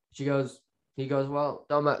do? He goes, well,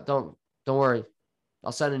 don't worry.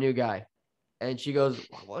 I'll send a new guy. And she goes,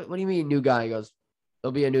 what do you mean new guy? He goes,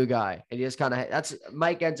 there'll be a new guy. And he just that's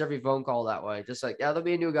Mike ends every phone call that way. Just like, yeah, there'll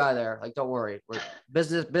be a new guy there. Like, don't worry.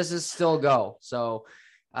 Business still go. So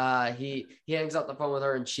he hangs up the phone with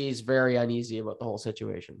her, and she's very uneasy about the whole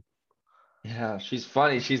situation. Yeah, she's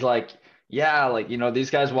funny. She's like, yeah, like, these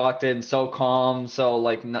guys walked in so calm, so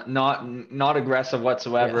like not aggressive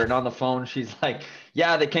whatsoever. Yeah. And on the phone, she's like,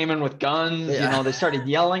 yeah, they came in with guns, they started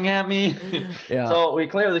yelling at me. Yeah. So we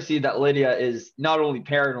clearly see that Lydia is not only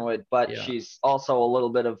paranoid, but she's also a little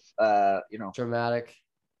bit of, dramatic,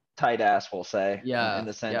 tight ass, we'll say. Yeah. In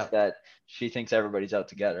the sense that she thinks everybody's out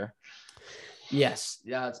to get her. Yes.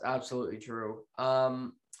 Yeah, it's absolutely true.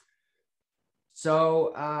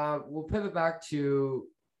 So we'll pivot back to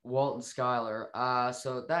Walt and Skyler.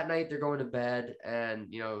 So that night they're going to bed, and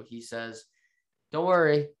he says, don't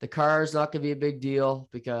worry, the car is not going to be a big deal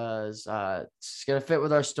because it's going to fit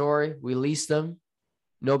with our story. We leased them.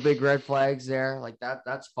 No big red flags there. Like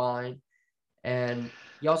that's fine. And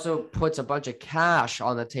he also puts a bunch of cash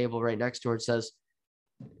on the table right next to it. Says,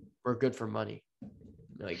 we're good for money.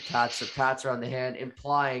 Like pats her on the hand,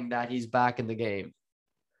 implying that he's back in the game.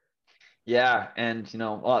 Yeah, and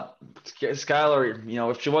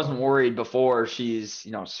Skyler, if she wasn't worried before, she's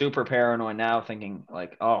super paranoid now, thinking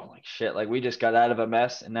like, oh, like shit, like we just got out of a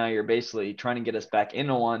mess, and now you're basically trying to get us back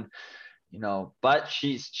into one. But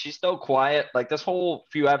she's still quiet. Like this whole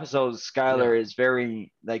few episodes, Skyler is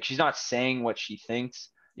very like she's not saying what she thinks.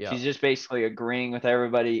 Yeah. She's just basically agreeing with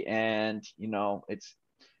everybody, and it's.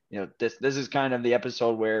 This is kind of the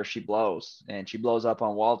episode where she blows up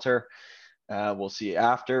on Walter. We'll see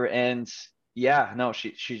after. And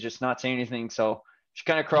she's just not saying anything. So she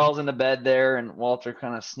kind of crawls into bed there, and Walter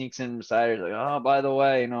kind of sneaks in beside her. Like, oh, by the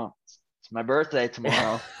way, it's my birthday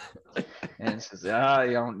tomorrow. And says,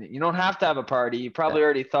 you don't have to have a party. You probably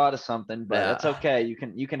already thought of something, but that's okay.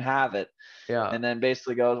 You can have it. Yeah. And then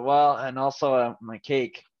basically goes, well, and also my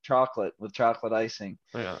cake, chocolate with chocolate icing.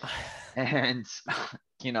 Yeah. And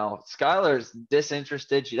Skylar's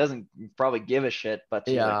disinterested. She doesn't probably give a shit, but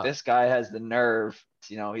she's like, this guy has the nerve.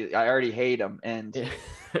 I already hate him, and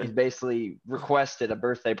he's basically requested a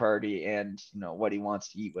birthday party and what he wants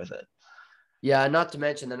to eat with it. Yeah, not to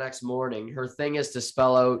mention the next morning, her thing is to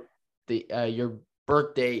spell out the your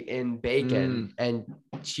birth date in bacon, and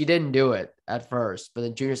she didn't do it at first. But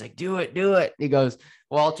then Junior's like, "Do it, do it." And he goes,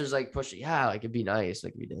 Walter's like pushing, "Yeah, like it'd be nice,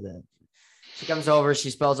 like we did that." She comes over, she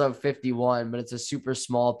spells out 51, but it's a super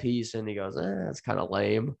small piece, and he goes, "That's kind of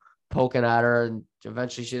lame." Poking at her, and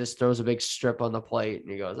eventually she just throws a big strip on the plate,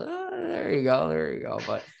 and he goes, "There you go, there you go."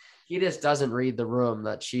 But he just doesn't read the room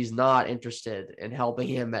that she's not interested in helping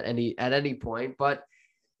him at any point. But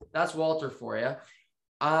that's Walter for you.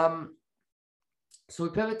 So we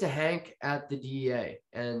pivot to Hank at the DEA,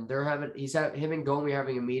 and him and Gomi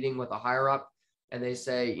having a meeting with a higher up, and they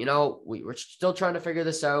say, we're still trying to figure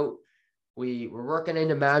this out. We're working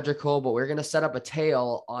into Magical, but we're going to set up a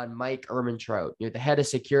tail on Mike Ehrmantraut, the head of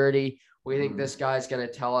security. We think this guy's going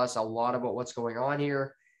to tell us a lot about what's going on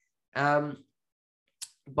here.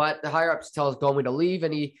 But the higher ups tells Gomi to leave,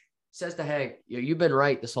 and he says to Hank, "You've been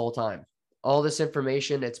right this whole time. All this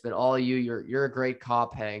information, it's been all you. You're a great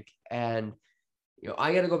cop, Hank. And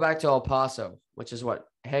I got to go back to El Paso, which is what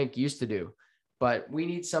Hank used to do. But we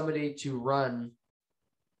need somebody to run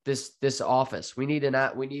this office. We need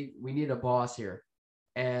a boss here."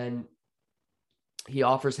 And he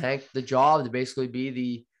offers Hank the job to basically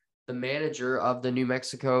be the manager of the New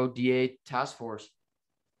Mexico DA task force.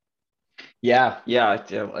 Yeah,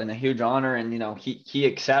 and a huge honor. And he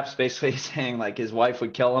accepts, basically saying like his wife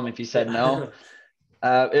would kill him if he said no.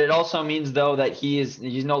 It also means though that he's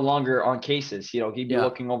no longer on cases. He'd be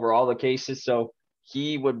looking over all the cases, so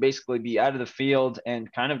he would basically be out of the field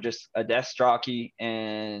and kind of just a desk jockey,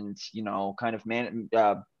 and kind of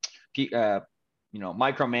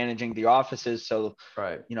micromanaging the offices. So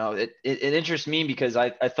right, it interests me because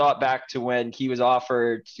I thought back to when he was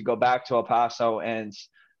offered to go back to El Paso, and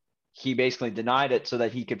he basically denied it so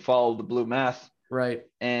that he could follow the blue meth. Right.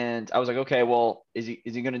 And I was like, okay, well, is he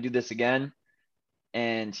going to do this again?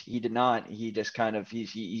 And he did not. He just kind of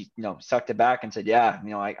he sucked it back and said, yeah,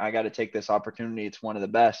 I got to take this opportunity. It's one of the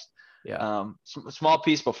best. Yeah. Small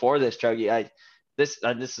piece before this, Chuggy. This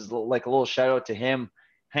is like a little shout out to him.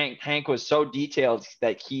 Hank was so detailed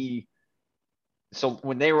that so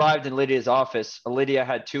when they arrived in Lydia's office, Lydia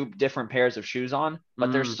had two different pairs of shoes on,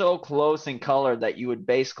 but they're so close in color that you would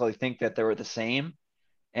basically think that they were the same.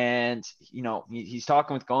 And he's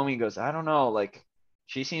talking with Gomi. He goes, I don't know, like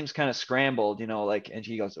she seems kind of scrambled, and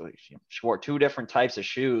she goes, she wore two different types of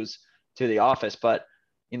shoes to the office. But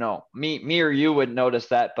me or you would notice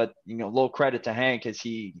that. But little credit to Hank, is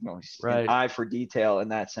he he's an eye for detail in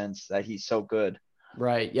that sense, that he's so good.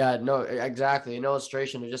 Right. Yeah, no, exactly. An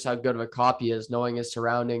illustration of just how good of a cop he is, knowing his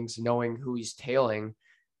surroundings, knowing who he's tailing.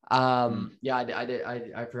 Yeah,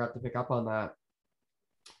 I forgot to pick up on that.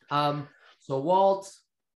 So Walt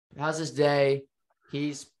has his day.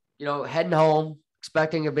 He's, heading home,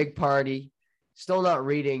 expecting a big party. Still not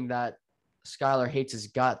reading that Skylar hates his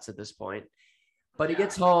guts at this point. But he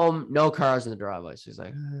gets home, no cars in the driveway. So he's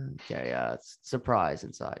like, okay, yeah, it's a surprise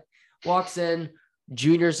inside. Walks in.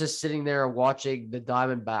 Junior's just sitting there watching the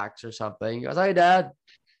Diamondbacks or something. He goes, "Hey, Dad,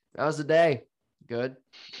 how was the day?" "Good."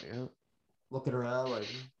 Yeah. Looking around like,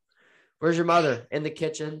 "Where's your mother?" "In the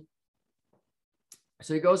kitchen."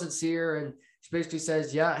 So he goes and sees her, and she basically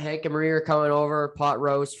says, "Yeah, Hank and Marie are coming over, pot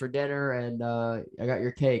roast for dinner, and I got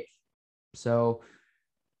your cake." So,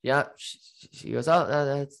 yeah, she goes,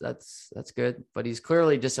 "Oh, that's good." But he's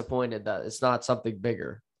clearly disappointed that it's not something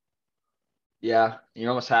bigger. Yeah, you're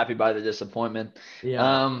almost happy by the disappointment.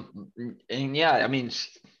 Yeah. And yeah, I mean,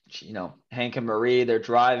 Hank and Marie, they're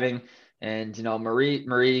driving, and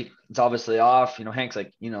Marie, it's obviously off. Hank's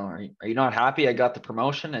like, are you not happy? I got the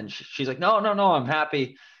promotion, and she's like, no, I'm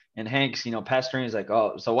happy. And Hank's, pestering. He's like,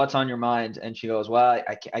 "Oh, so what's on your mind?" And she goes, "Well,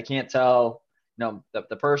 I can't tell.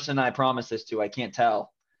 The person I promised this to, I can't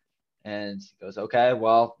tell." And he goes, "Okay,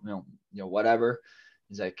 well, whatever."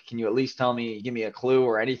 He's like, "Can you at least give me a clue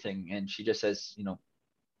or anything?" And she just says,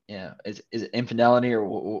 yeah, is it infidelity,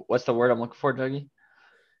 or what's the word I'm looking for, Dougie?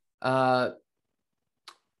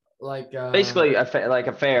 Basically like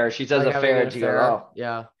affair. She says affair, and she goes, "Oh,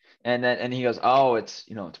 yeah." And he goes, "Oh, it's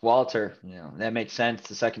Walter. That makes sense.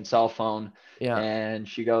 The second cell phone." Yeah. And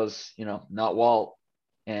she goes, "Not Walt."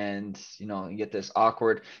 And, you get this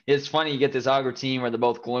awkward, it's funny, you get this awkward scene where they're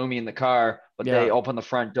both gloomy in the car, but they open the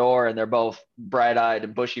front door and they're both bright eyed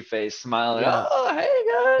and bushy faced, smiling. Yeah. Oh, hey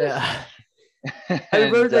guys. Yeah. Happy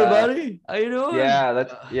birthday, buddy. How you doing?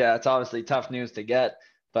 Yeah, it's obviously tough news to get,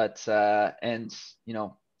 but,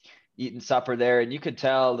 eating supper there, and you could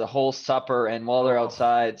tell the whole supper, and while they're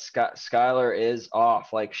outside, Skylar is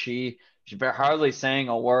off. Like she's hardly saying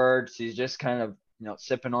a word. She's just kind of,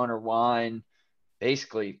 sipping on her wine,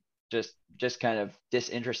 basically just kind of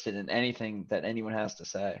disinterested in anything that anyone has to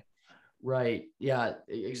say. Right. Yeah,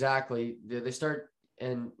 exactly. They start,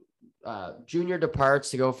 and Junior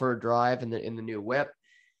departs to go for a drive in the new whip.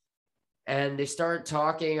 And they start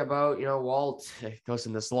talking about, Walt goes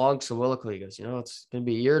in this long soliloquy. He goes, it's going to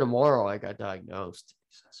be a year tomorrow I got diagnosed.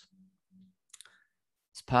 He says,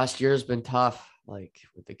 this past year has been tough, like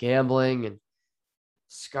with the gambling, and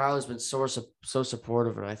Skylar's been so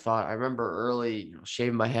supportive. And I remember early,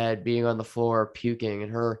 shaving my head, being on the floor, puking,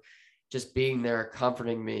 and her just being there,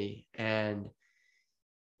 comforting me. And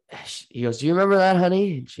he goes, do you remember that,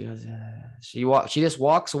 honey? And she goes, she just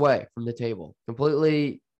walks away from the table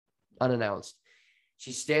completely unannounced.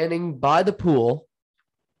 She's standing by the pool.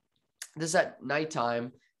 This is at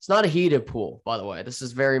nighttime. It's not a heated pool, by the way. This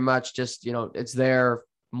is very much just, it's there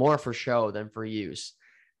more for show than for use.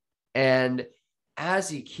 And as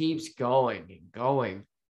he keeps going and going,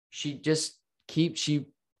 she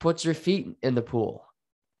puts her feet in the pool,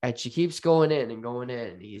 and she keeps going in and going in.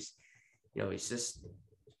 And he's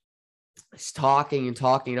talking and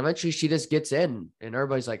talking. And eventually she just gets in, and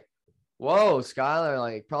everybody's like, whoa, Skylar,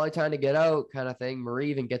 like probably time to get out kind of thing.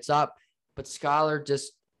 Marie even gets up, but Skylar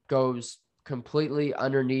just goes completely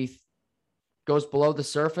underneath, goes below the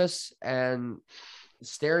surface and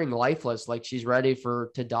staring lifeless, like she's ready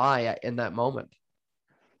to die in that moment.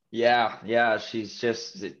 Yeah. She's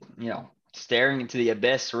just, staring into the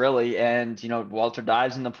abyss, really. And, Walter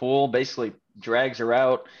dives in the pool, basically drags her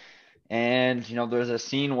out. And, there's a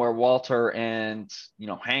scene where Walter and,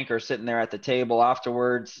 Hank are sitting there at the table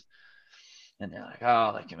afterwards. And they're like,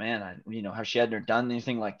 oh, like, man, has she ever done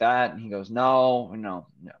anything like that? And he goes, no.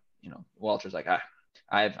 Walter's like,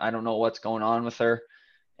 I don't know what's going on with her.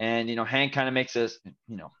 And, Hank kind of makes this,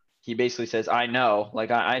 he basically says, I know,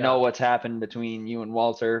 like, I know what's happened between you and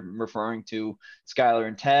Walter, referring to Skylar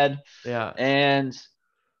and Ted. Yeah. And,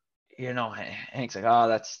 Hank's like, oh,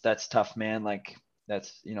 that's tough, man. Like,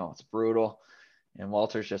 that's, it's brutal. And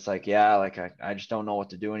Walter's just like, yeah, like, I just don't know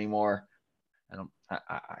what to do anymore.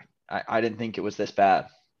 I didn't think it was this bad.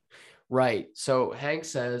 Right. So Hank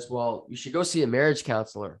says, well, you should go see a marriage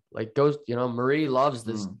counselor. Like, go, Marie loves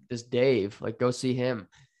this Dave. Like, go see him.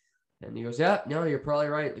 And he goes, yeah, no, you're probably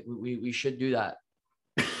right. Like, we should do that.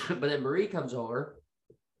 But then Marie comes over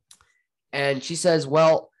and she says,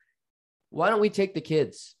 well, why don't we take the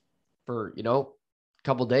kids for, a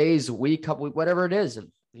couple days, a week, whatever it is. And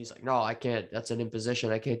he's like, no, I can't. That's an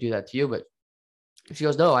imposition. I can't do that to you. But she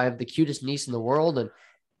goes, no, I have the cutest niece in the world, and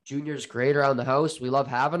Junior's great around the house. We love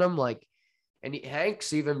having him. Like, and Hank's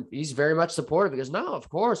he's very much supportive. He goes, no, of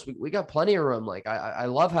course, we got plenty of room. Like, I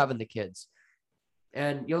love having the kids.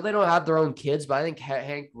 And, they don't have their own kids, but I think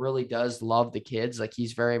Hank really does love the kids. Like,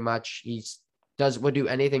 he's very much, would do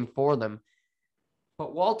anything for them.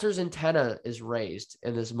 But Walter's antenna is raised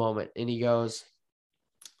in this moment. And he goes,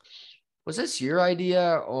 was this your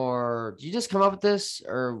idea, or did you just come up with this,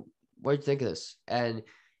 or what do you think of this? And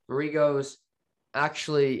Marie goes,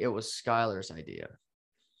 actually, it was Skylar's idea.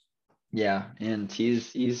 Yeah, and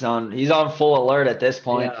he's on full alert at this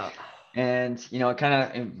point. Yeah. And it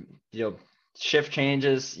kind of shift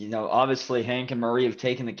changes. Obviously Hank and Marie have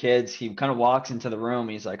taken the kids. He kind of walks into the room.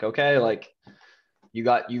 He's like, okay, like, you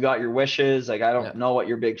got your wishes. Like, I don't know what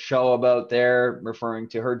your big show about there, referring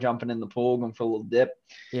to her jumping in the pool, going for a little dip.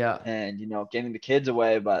 Yeah. And, getting the kids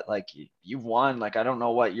away, but like, you've won. Like, I don't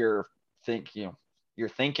know what you're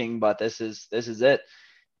thinking, but this is it.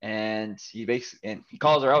 And he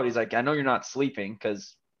calls her out. He's like, I know you're not sleeping,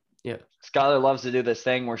 because Skylar loves to do this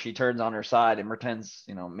thing where she turns on her side and pretends,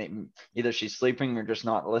 maybe either she's sleeping or just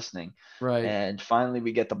not listening. Right. And finally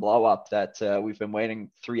we get the blow up that we've been waiting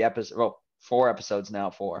 4 episodes now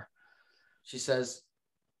for. She says,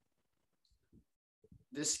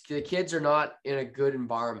 the kids are not in a good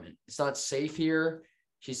environment. It's not safe here.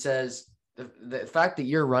 She says, the fact that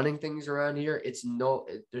you're running things around here,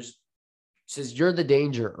 says you're the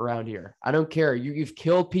danger around here. I don't care. You've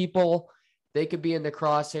killed people. They could be in the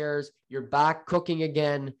crosshairs. You're back cooking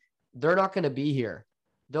again. They're not going to be here.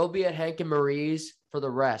 They'll be at Hank and Marie's for the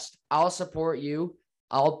rest. I'll support you.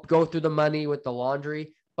 I'll go through the money with the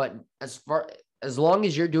laundry. But as long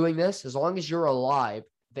as you're doing this, as long as you're alive,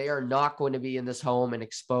 they are not going to be in this home and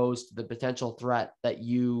exposed to the potential threat that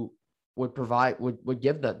you would provide, would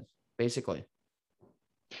give them, basically.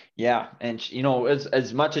 Yeah. And, you know,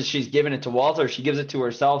 as much as she's given it to Walter, she gives it to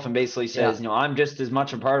herself and basically says, you know, I'm just as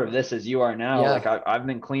much a part of this as you are now. Like I've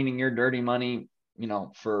been cleaning your dirty money,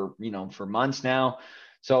 for months now.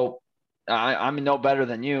 So I'm no better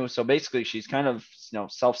than you. So basically she's kind of,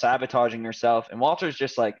 self-sabotaging herself. And Walter's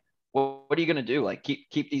just like, well, what are you going to do? Like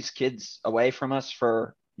keep these kids away from us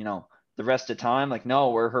for, the rest of the time? Like,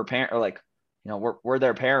 no, we're her parent, or like, we're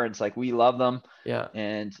their parents. Like, we love them. Yeah.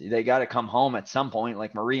 And they got to come home at some point.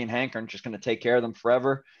 Like, Marie and Hank aren't just going to take care of them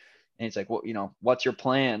forever. And it's like, well, what's your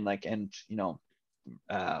plan? Like, and,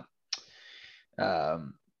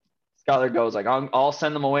 Skyler goes like, I'll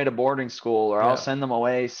send them away to boarding school, or I'll send them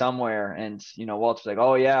away somewhere. And, Walter's like,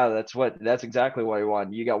 oh yeah, that's exactly what I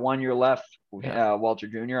want. You got 1 year left, Walter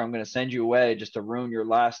Jr. I'm going to send you away just to ruin your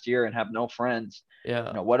last year and have no friends.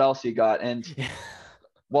 Yeah. What else you got? And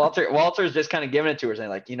Walter's just kind of giving it to her, saying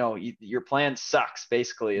like, your plan sucks,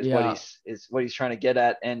 basically, is what he's trying to get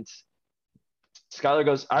at. And Skyler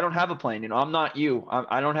goes, I don't have a plan. I'm not you.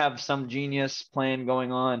 I don't have some genius plan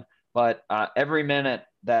going on, but every minute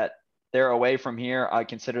that they're away from here, I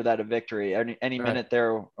consider that a victory. Any minute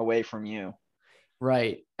they're away from you.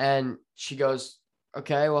 Right. And she goes,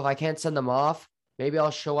 okay, well, if I can't send them off, maybe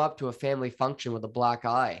I'll show up to a family function with a black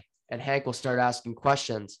eye, and Hank will start asking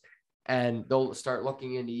questions and they'll start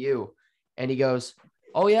looking into you. And he goes,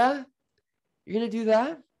 oh yeah, you're going to do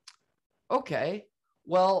that? Okay.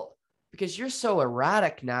 Well, because you're so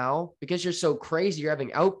erratic now, because you're so crazy, you're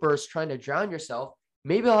having outbursts trying to drown yourself,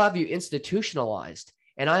 maybe I'll have you institutionalized,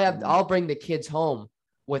 and I'll bring the kids home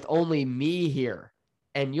with only me here,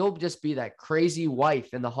 and you'll just be that crazy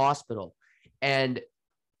wife in the hospital. And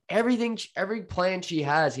every plan she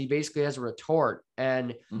has, he basically has a retort.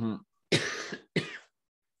 And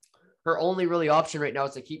her only really option right now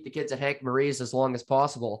is to keep the kids at Hank Marie's as long as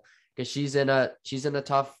possible, because she's in a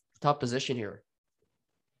tough position here.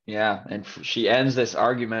 Yeah. And she ends this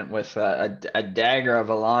argument with a dagger of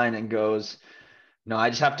a line and goes, no, I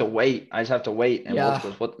just have to wait. And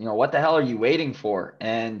Walter goes, what the hell are you waiting for?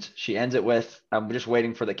 And she ends it with, I'm just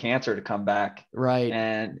waiting for the cancer to come back. Right.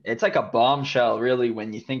 And it's like a bombshell, really,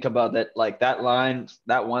 when you think about that, like that one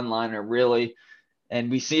liner really,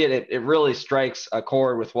 and we see it really strikes a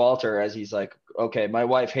chord with Walter, as he's like, okay, my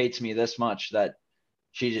wife hates me this much that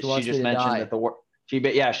she just mentioned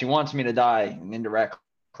that she wants me to die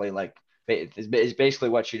indirectly. Like, it's basically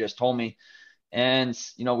what she just told me. And,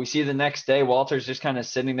 we see the next day, Walter's just kind of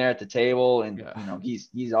sitting there at the table, and,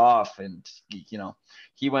 he's off. And,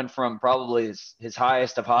 he went from probably his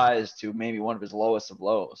highest of highs to maybe one of his lowest of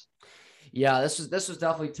lows. Yeah, this was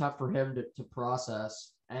definitely tough for him to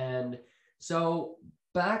process. And so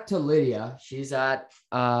back to Lydia, she's at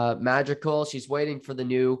Magical. She's waiting for the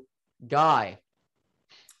new guy.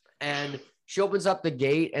 And she opens up the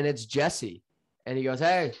gate, and it's Jesse. And he goes,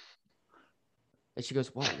 hey. And she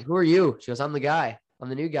goes, well, who are you? She goes, I'm the guy. I'm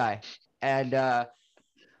the new guy. And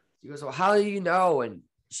he goes, well, how do you know? And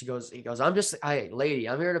he goes, lady,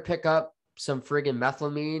 I'm here to pick up some friggin'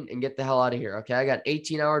 methylamine and get the hell out of here. Okay. I got an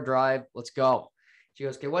 18-hour drive. Let's go. She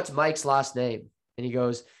goes, okay, what's Mike's last name? And he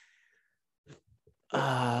goes,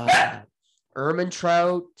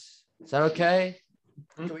 Ermintrout. Is that okay?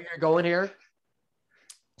 Can we get going here?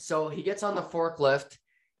 So he gets on the forklift,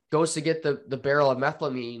 goes to get the barrel of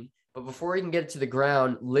methylamine. But before he can get it to the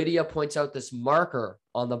ground, Lydia points out this marker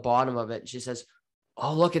on the bottom of it. And she says,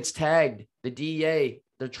 oh, look, it's tagged. The DEA,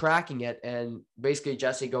 they're tracking it. And basically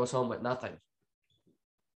Jesse goes home with nothing.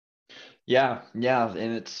 Yeah.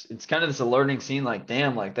 And it's kind of this alerting scene, like,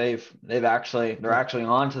 damn, like they're actually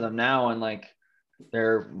on to them now. And like,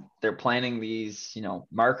 they're planting these,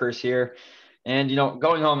 markers here, and,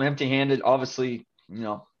 going home empty handed, obviously,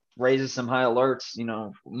 raises some high alerts.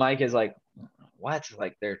 Mike is like, what?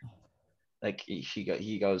 Like, they're like,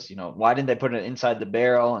 he goes, why didn't they put it inside the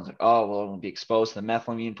barrel? And it's like, oh, well, it'll be exposed to the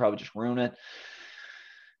methylamine, probably just ruin it.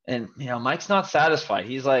 And, Mike's not satisfied.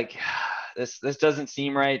 He's like, this doesn't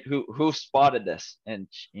seem right. Who spotted this? And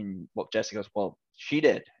Jesse goes, well, she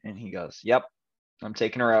did. And he goes, yep, I'm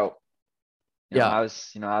taking her out. I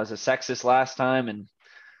was a sexist last time, and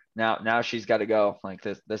now she's got to go. Like,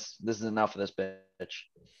 this is enough of this bitch.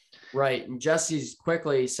 Right. And Jesse's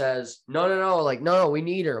quickly says, no, like, no, we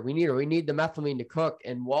need her. We need the methylamine to cook.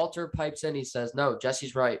 And Walter pipes in. He says, no,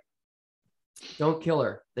 Jesse's right. Don't kill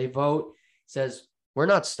her. They vote. Says, we're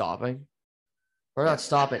not stopping. We're not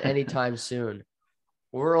stopping anytime soon.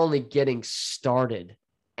 We're only getting started.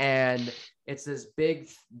 And it's this big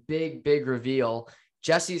reveal.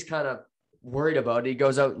 Jesse's kind of worried about it. He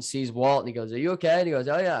goes out and sees Walt and he goes, "Are you okay?" And he goes,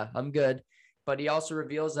 "Oh yeah, I'm good." But he also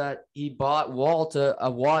reveals that he bought Walt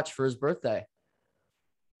a watch for his birthday.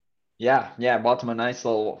 Yeah, bought him a nice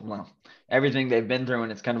little, everything they've been through,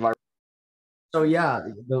 and it's kind of our. So yeah,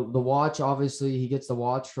 the watch, obviously he gets the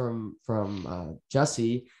watch from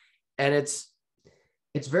Jesse, and it's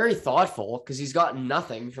very thoughtful because he's gotten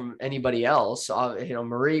nothing from anybody else.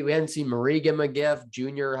 Marie, we hadn't seen Marie give him a gift.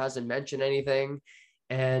 Junior hasn't mentioned anything,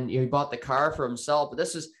 and he bought the car for himself. But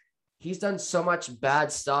he's done so much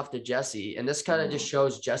bad stuff to Jesse, and this kind of just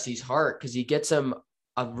shows Jesse's heart because he gets him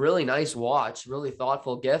a really nice watch, really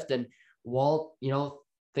thoughtful gift, and Walt,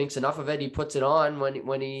 thinks enough of it. He puts it on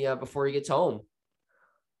when he before he gets home.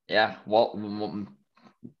 Yeah, Walt.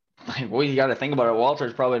 Well, you got to think about it.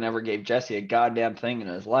 Walter's probably never gave Jesse a goddamn thing in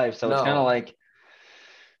his life, so it's kind of like,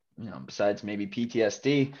 besides maybe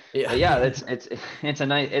PTSD. Yeah, but yeah, it's a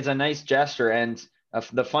nice gesture. And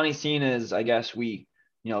the funny scene is, I guess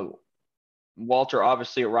Walter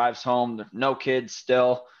obviously arrives home. No kids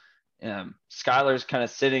still. Skylar's kind of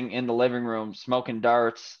sitting in the living room smoking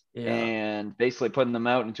darts and basically putting them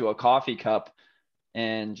out into a coffee cup,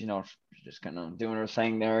 and just kind of doing her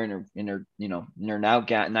thing there in her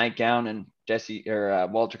nightgown. And Jesse or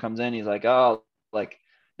Walter comes in. He's like, "Oh, like,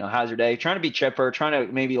 how's your day?" Trying to be chipper, trying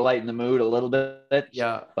to maybe lighten the mood a little bit.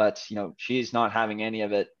 Yeah. But she's not having any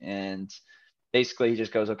of it, and basically he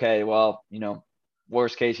just goes, "Okay, well,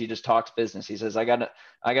 worst case, he just talks business." He says, "I got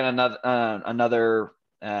another.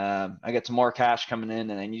 I get some more cash coming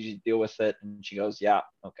in, and I need you to deal with it." And she goes, "Yeah,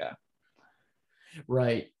 okay."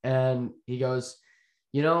 Right. And he goes,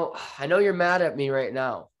 I know you're mad at me right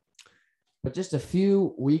now, but just a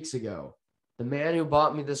few weeks ago, the man who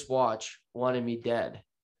bought me this watch wanted me dead.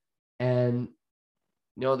 And,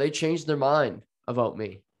 they changed their mind about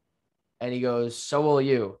me. And he goes, "So will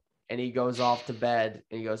you." And he goes off to bed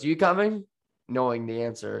and he goes, "You coming?" Knowing the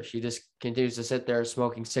answer. She just continues to sit there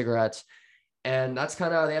smoking cigarettes. And that's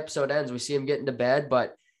kind of how the episode ends. We see him get into bed,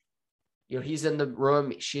 but he's in the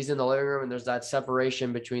room, she's in the living room, and there's that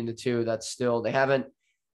separation between the two. That's still,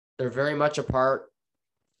 they're very much apart.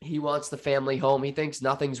 He wants the family home. He thinks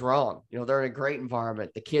nothing's wrong. They're in a great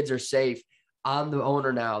environment. The kids are safe. I'm the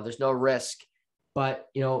owner now. There's no risk. But,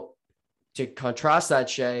 to contrast that,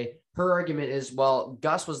 Shay, her argument is, well,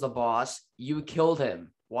 Gus was the boss. You killed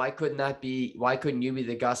him. Why couldn't you be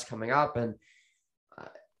the Gus coming up? And,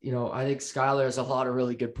 I think Skylar has a lot of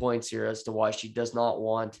really good points here as to why she does not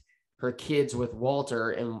want her kids with Walter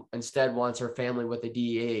and instead wants her family with a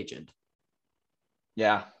DEA agent.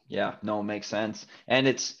 Yeah. No, it makes sense. And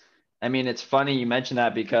it's funny you mentioned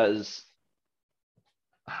that because,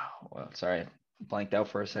 sorry, blanked out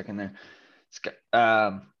for a second there.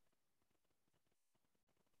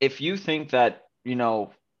 If you think that,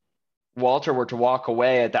 Walter were to walk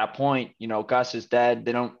away at that point, Gus is dead.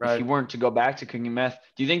 If he weren't to go back to cooking meth,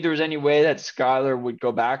 do you think there was any way that Skylar would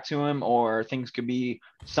go back to him, or things could be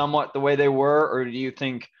somewhat the way they were? Or do you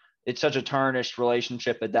think it's such a tarnished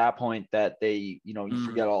relationship at that point that they, you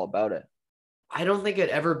forget all about it? I don't think it'd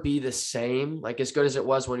ever be the same, like as good as it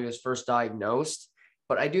was when he was first diagnosed,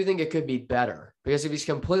 but I do think it could be better because if he's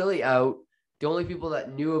completely out, the only people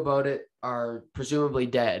that knew about it are presumably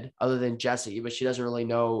dead other than Jesse, but she doesn't really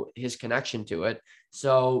know his connection to it.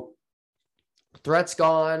 So threat's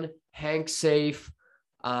gone. Hank's safe.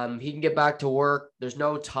 He can get back to work. There's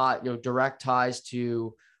no direct ties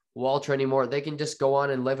to Walter anymore. They can just go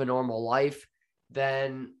on and live a normal life.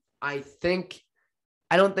 Then I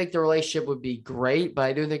don't think the relationship would be great, but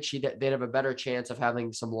I do think they'd have a better chance of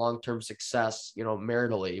having some long-term success,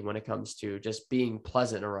 maritally when it comes to just being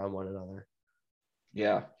pleasant around one another.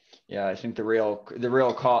 Yeah. I think the real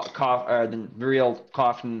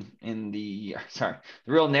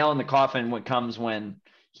nail in the coffin comes when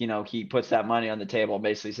he puts that money on the table and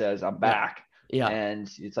basically says, "I'm back." Yeah. And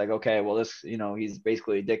it's like, okay, well, this he's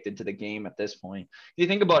basically addicted to the game at this point. If you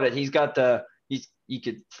think about it, he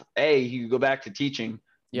could go back to teaching.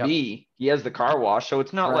 Yep. B, he has the car wash, so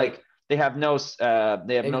it's not like they have no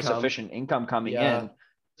sufficient income coming in,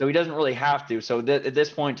 so he doesn't really have to. So at this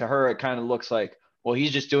point, to her, it kind of looks like, well,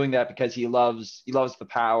 he's just doing that because he loves the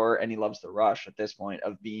power and he loves the rush at this point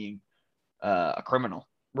of being a criminal.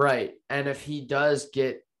 Right. And if he does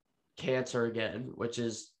get cancer again, which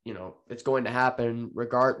is, it's going to happen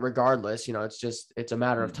regardless, it's a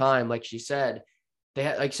matter of time. Like she said, they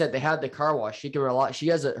had the car wash. She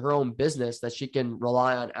has her own business that she can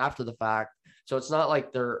rely on after the fact. So it's not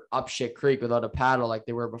like they're up shit creek without a paddle like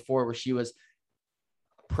they were before, where she was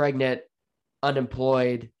pregnant,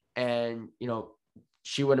 unemployed, and,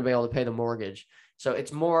 she wouldn't be able to pay the mortgage. So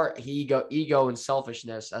it's more ego and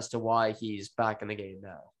selfishness as to why he's back in the game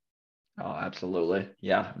now. Oh, absolutely.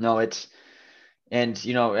 Yeah. No, and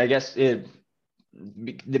I guess the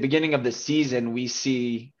beginning of the season, we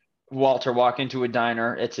see Walter walk into a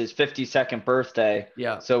diner. It's his 52nd birthday.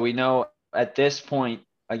 Yeah. So we know at this point,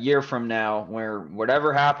 a year from now, where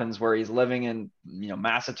whatever happens, where he's living in,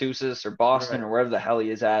 Massachusetts or Boston Right. or wherever the hell he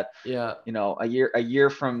is at, Yeah. a year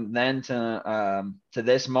from then to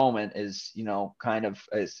this moment is, kind of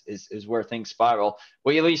is where things spiral.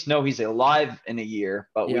 We at least know he's alive in a year,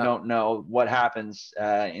 but we Yeah. don't know what happens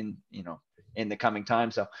in the coming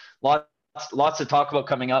time. So lots to talk about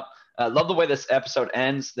coming up. Love the way this episode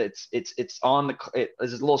ends. It's on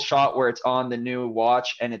there's a little shot where it's on the new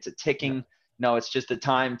watch and it's a ticking. Yeah. No, it's just the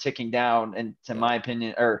time ticking down. And to my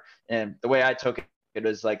opinion, and the way I took it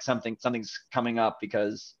was like something's coming up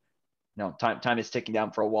because time is ticking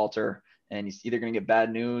down for Walter, and he's either going to get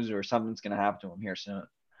bad news or something's going to happen to him here soon.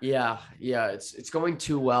 Yeah, it's going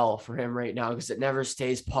too well for him right now because it never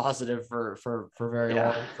stays positive for very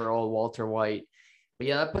long for old Walter White. But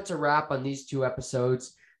yeah, that puts a wrap on these 2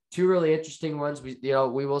 episodes. 2 really interesting ones. We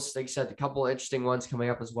will, like I said, a couple of interesting ones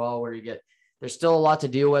coming up as well, where there's still a lot to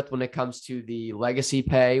deal with when it comes to the legacy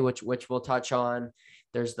pay, which we'll touch on.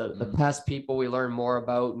 There's the past people we learn more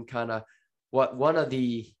about and kind of what one of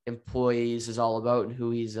the employees is all about and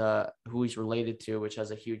who he's related to, which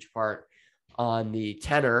has a huge part on the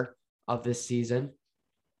tenor of this season.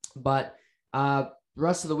 But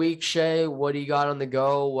rest of the week, Shay, what do you got on the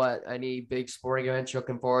go? Any big sporting events you're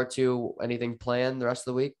looking forward to? Anything planned the rest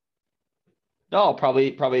of the week? No,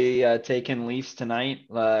 probably taking Leafs tonight.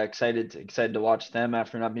 Excited to watch them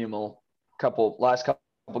after not being able last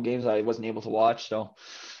couple games I wasn't able to watch. So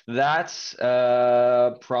that's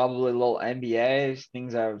probably a little NBA.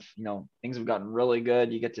 Things have gotten really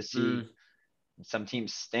good. You get to see some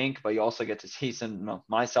teams stink, but you also get to see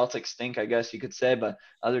my Celtics stink, I guess you could say, but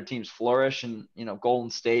other teams flourish, and Golden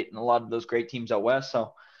State and a lot of those great teams out west.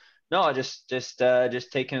 So no, just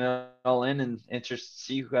taking it all in and interested to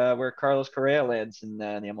see where Carlos Correa lands in the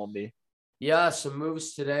MLB. Yeah, some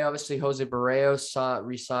moves today. Obviously, Jose Barrios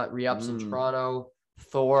re-ups in Toronto.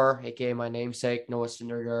 Thor, aka my namesake, Noah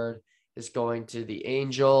Syndergaard, is going to the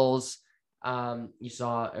Angels. You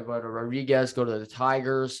saw Eduardo Rodriguez go to the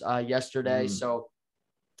Tigers yesterday. So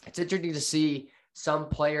it's interesting to see some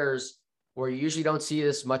players where you usually don't see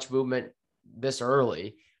this much movement this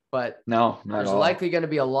early, but no, there's likely going to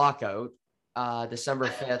be a lockout December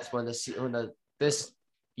 5th when this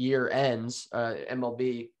year ends,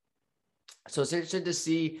 MLB. So it's interesting to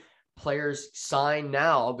see players sign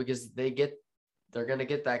now because they're going to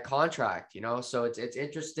get that contract, so it's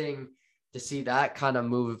interesting to see that kind of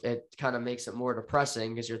move. It kind of makes it more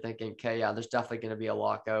depressing because you're thinking, okay, yeah, there's definitely going to be a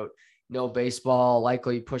lockout. No baseball,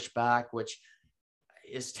 likely pushed back, which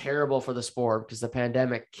is terrible for the sport because the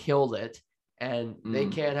pandemic killed it and they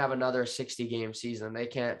can't have another 60-game season. They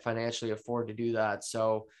can't financially afford to do that.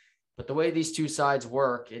 So, but the way these two sides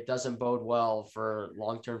work, it doesn't bode well for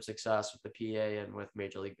long-term success with the PA and with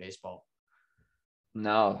Major League Baseball.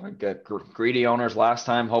 No, greedy owners last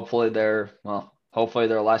time. Hopefully they're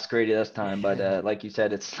less greedy this time. But like you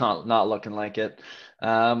said, it's not looking like it.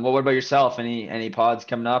 Well, what about yourself? Any pods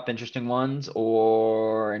coming up, interesting ones,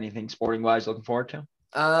 or anything sporting wise looking forward to?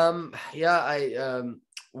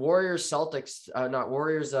 Warriors Celtics, not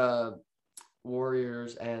Warriors.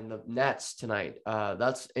 Warriors and the Nets tonight.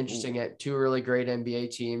 That's interesting. At 2 really great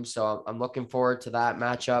NBA teams, so I'm looking forward to that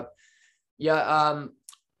matchup. Yeah.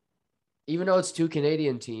 Even though it's 2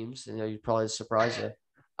 Canadian teams, you'd probably surprise you.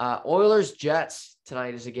 Oilers Jets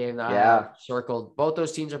tonight is a game that I have circled. Both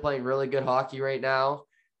those teams are playing really good hockey right now,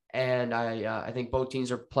 and I think both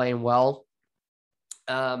teams are playing well.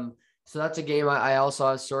 So that's a game I also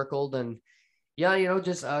have circled. And yeah, I'm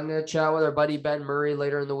gonna chat with our buddy Ben Murray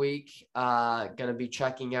later in the week. Gonna be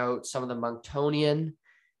checking out some of the Monctonian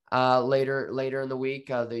later in the week,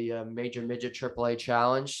 the Major Midget AAA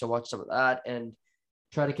Challenge. So watch some of that and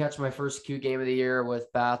try to catch my first Q game of the year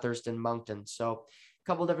with Bathurst and Moncton. So a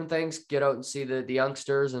couple different things. Get out and see the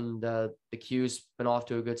youngsters, and the Q's been off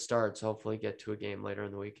to a good start. So hopefully get to a game later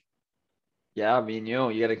in the week. Yeah, I mean, you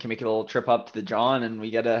gotta make a little trip up to the John, and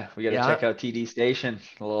we gotta check out TD Station.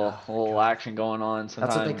 A little action going on.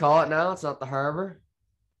 That's what they call it now. It's not the Harbor.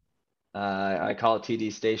 I call it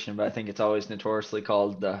TD Station, but I think it's always notoriously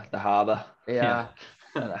called the Harbor. Yeah.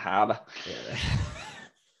 The Harbor. Yeah.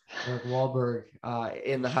 Mark Wahlberg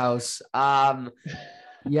in the house.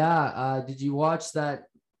 Did you watch that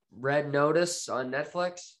Red Notice on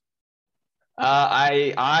Netflix?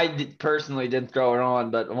 Personally didn't throw it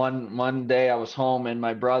on, but one day I was home and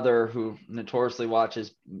my brother, who notoriously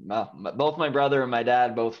watches, both my brother and my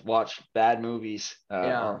dad both watch bad movies,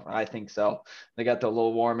 or I think so. They got the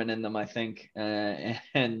little warming in them, I think,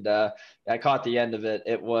 and I caught the end of it.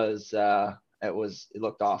 It looked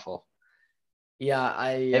awful. Yeah,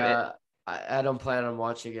 I don't plan on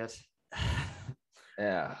watching it.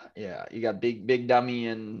 Yeah. You got big dummy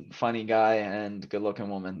and funny guy and good looking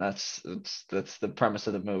woman. That's the premise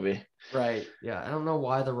of the movie. Right. Yeah. I don't know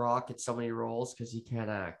why The Rock gets so many roles because he can't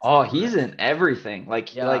act. Oh, he's in everything. Like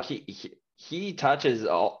he touches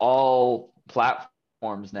all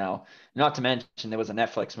platforms now. Not to mention there was a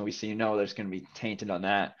Netflix movie, so there's going to be tainted on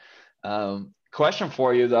that. Question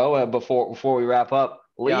for you though, before we wrap up,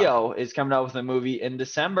 Leo is coming out with a movie in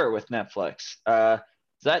December with Netflix.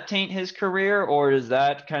 Does that taint his career, or is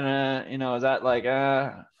that kind of, is that like,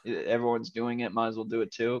 everyone's doing it, might as well do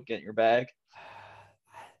it too, get your bag?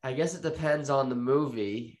 I guess it depends on the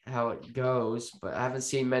movie, how it goes, but I haven't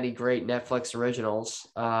seen many great Netflix originals,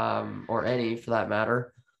 or any for that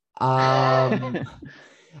matter. But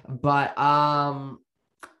I'm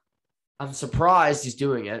surprised he's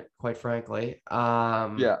doing it, quite frankly.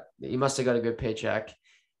 He must have got a good paycheck,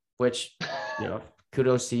 which,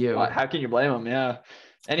 kudos to you. How can you blame him? Yeah.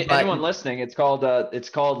 Anyone listening, it's called Don't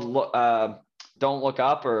Look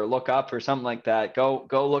Up or Look Up or something like that. Go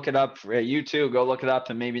look it up. You too, go look it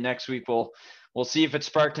up, and maybe next week we'll see if it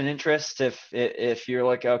sparked an interest. If you're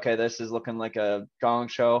like, okay, this is looking like a gong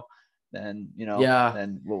show, then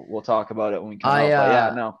then we'll talk about it when we come out. But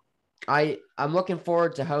yeah, no. I'm looking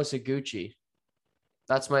forward to House of Gucci.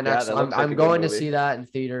 That's my next. Yeah, I'm going to see that in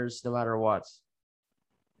theaters no matter what.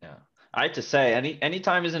 Yeah. I have to say,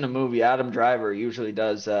 anytime he's in a movie, Adam Driver usually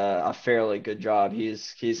does a fairly good job.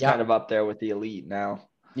 He's kind of up there with the elite now.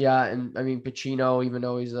 Yeah, and I mean Pacino, even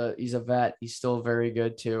though he's a vet, he's still very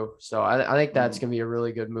good too. So I think that's gonna be a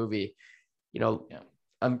really good movie. I'm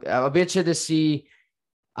a bit interested to see.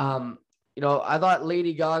 I thought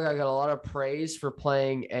Lady Gaga got a lot of praise for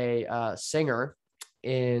playing a singer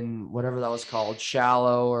in whatever that was called,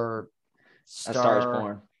 Shallow or Star is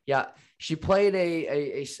Born. Yeah, she played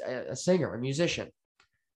a singer, a musician.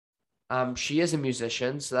 She is a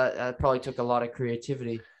musician, so that probably took a lot of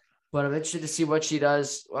creativity. But I'm interested to see what she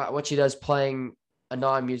does playing a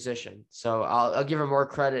non-musician. So I'll give her more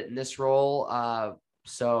credit in this role.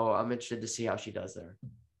 So I'm interested to see how she does there.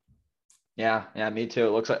 Yeah, me too.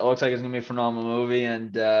 It looks like it's gonna be a phenomenal movie,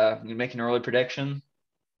 and I'm making an early prediction.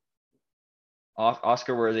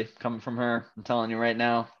 Oscar worthy coming from her. I'm telling you right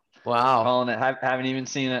now. Wow. Calling it. Haven't even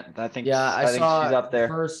seen it. I think saw she's up there.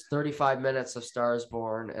 The first 35 minutes of Star is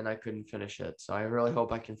Born, and I couldn't finish it. So I really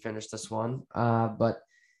hope I can finish this one. But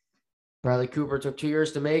Bradley Cooper took 2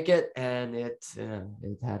 years to make it, and it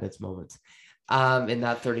had its moments in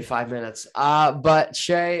that 35 minutes. But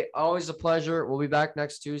Shay, always a pleasure. We'll be back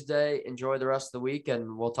next Tuesday. Enjoy the rest of the week,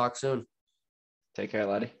 and we'll talk soon. Take care,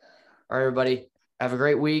 laddie. All right, everybody. Have a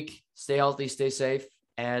great week. Stay healthy, stay safe.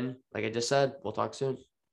 And like I just said, we'll talk soon.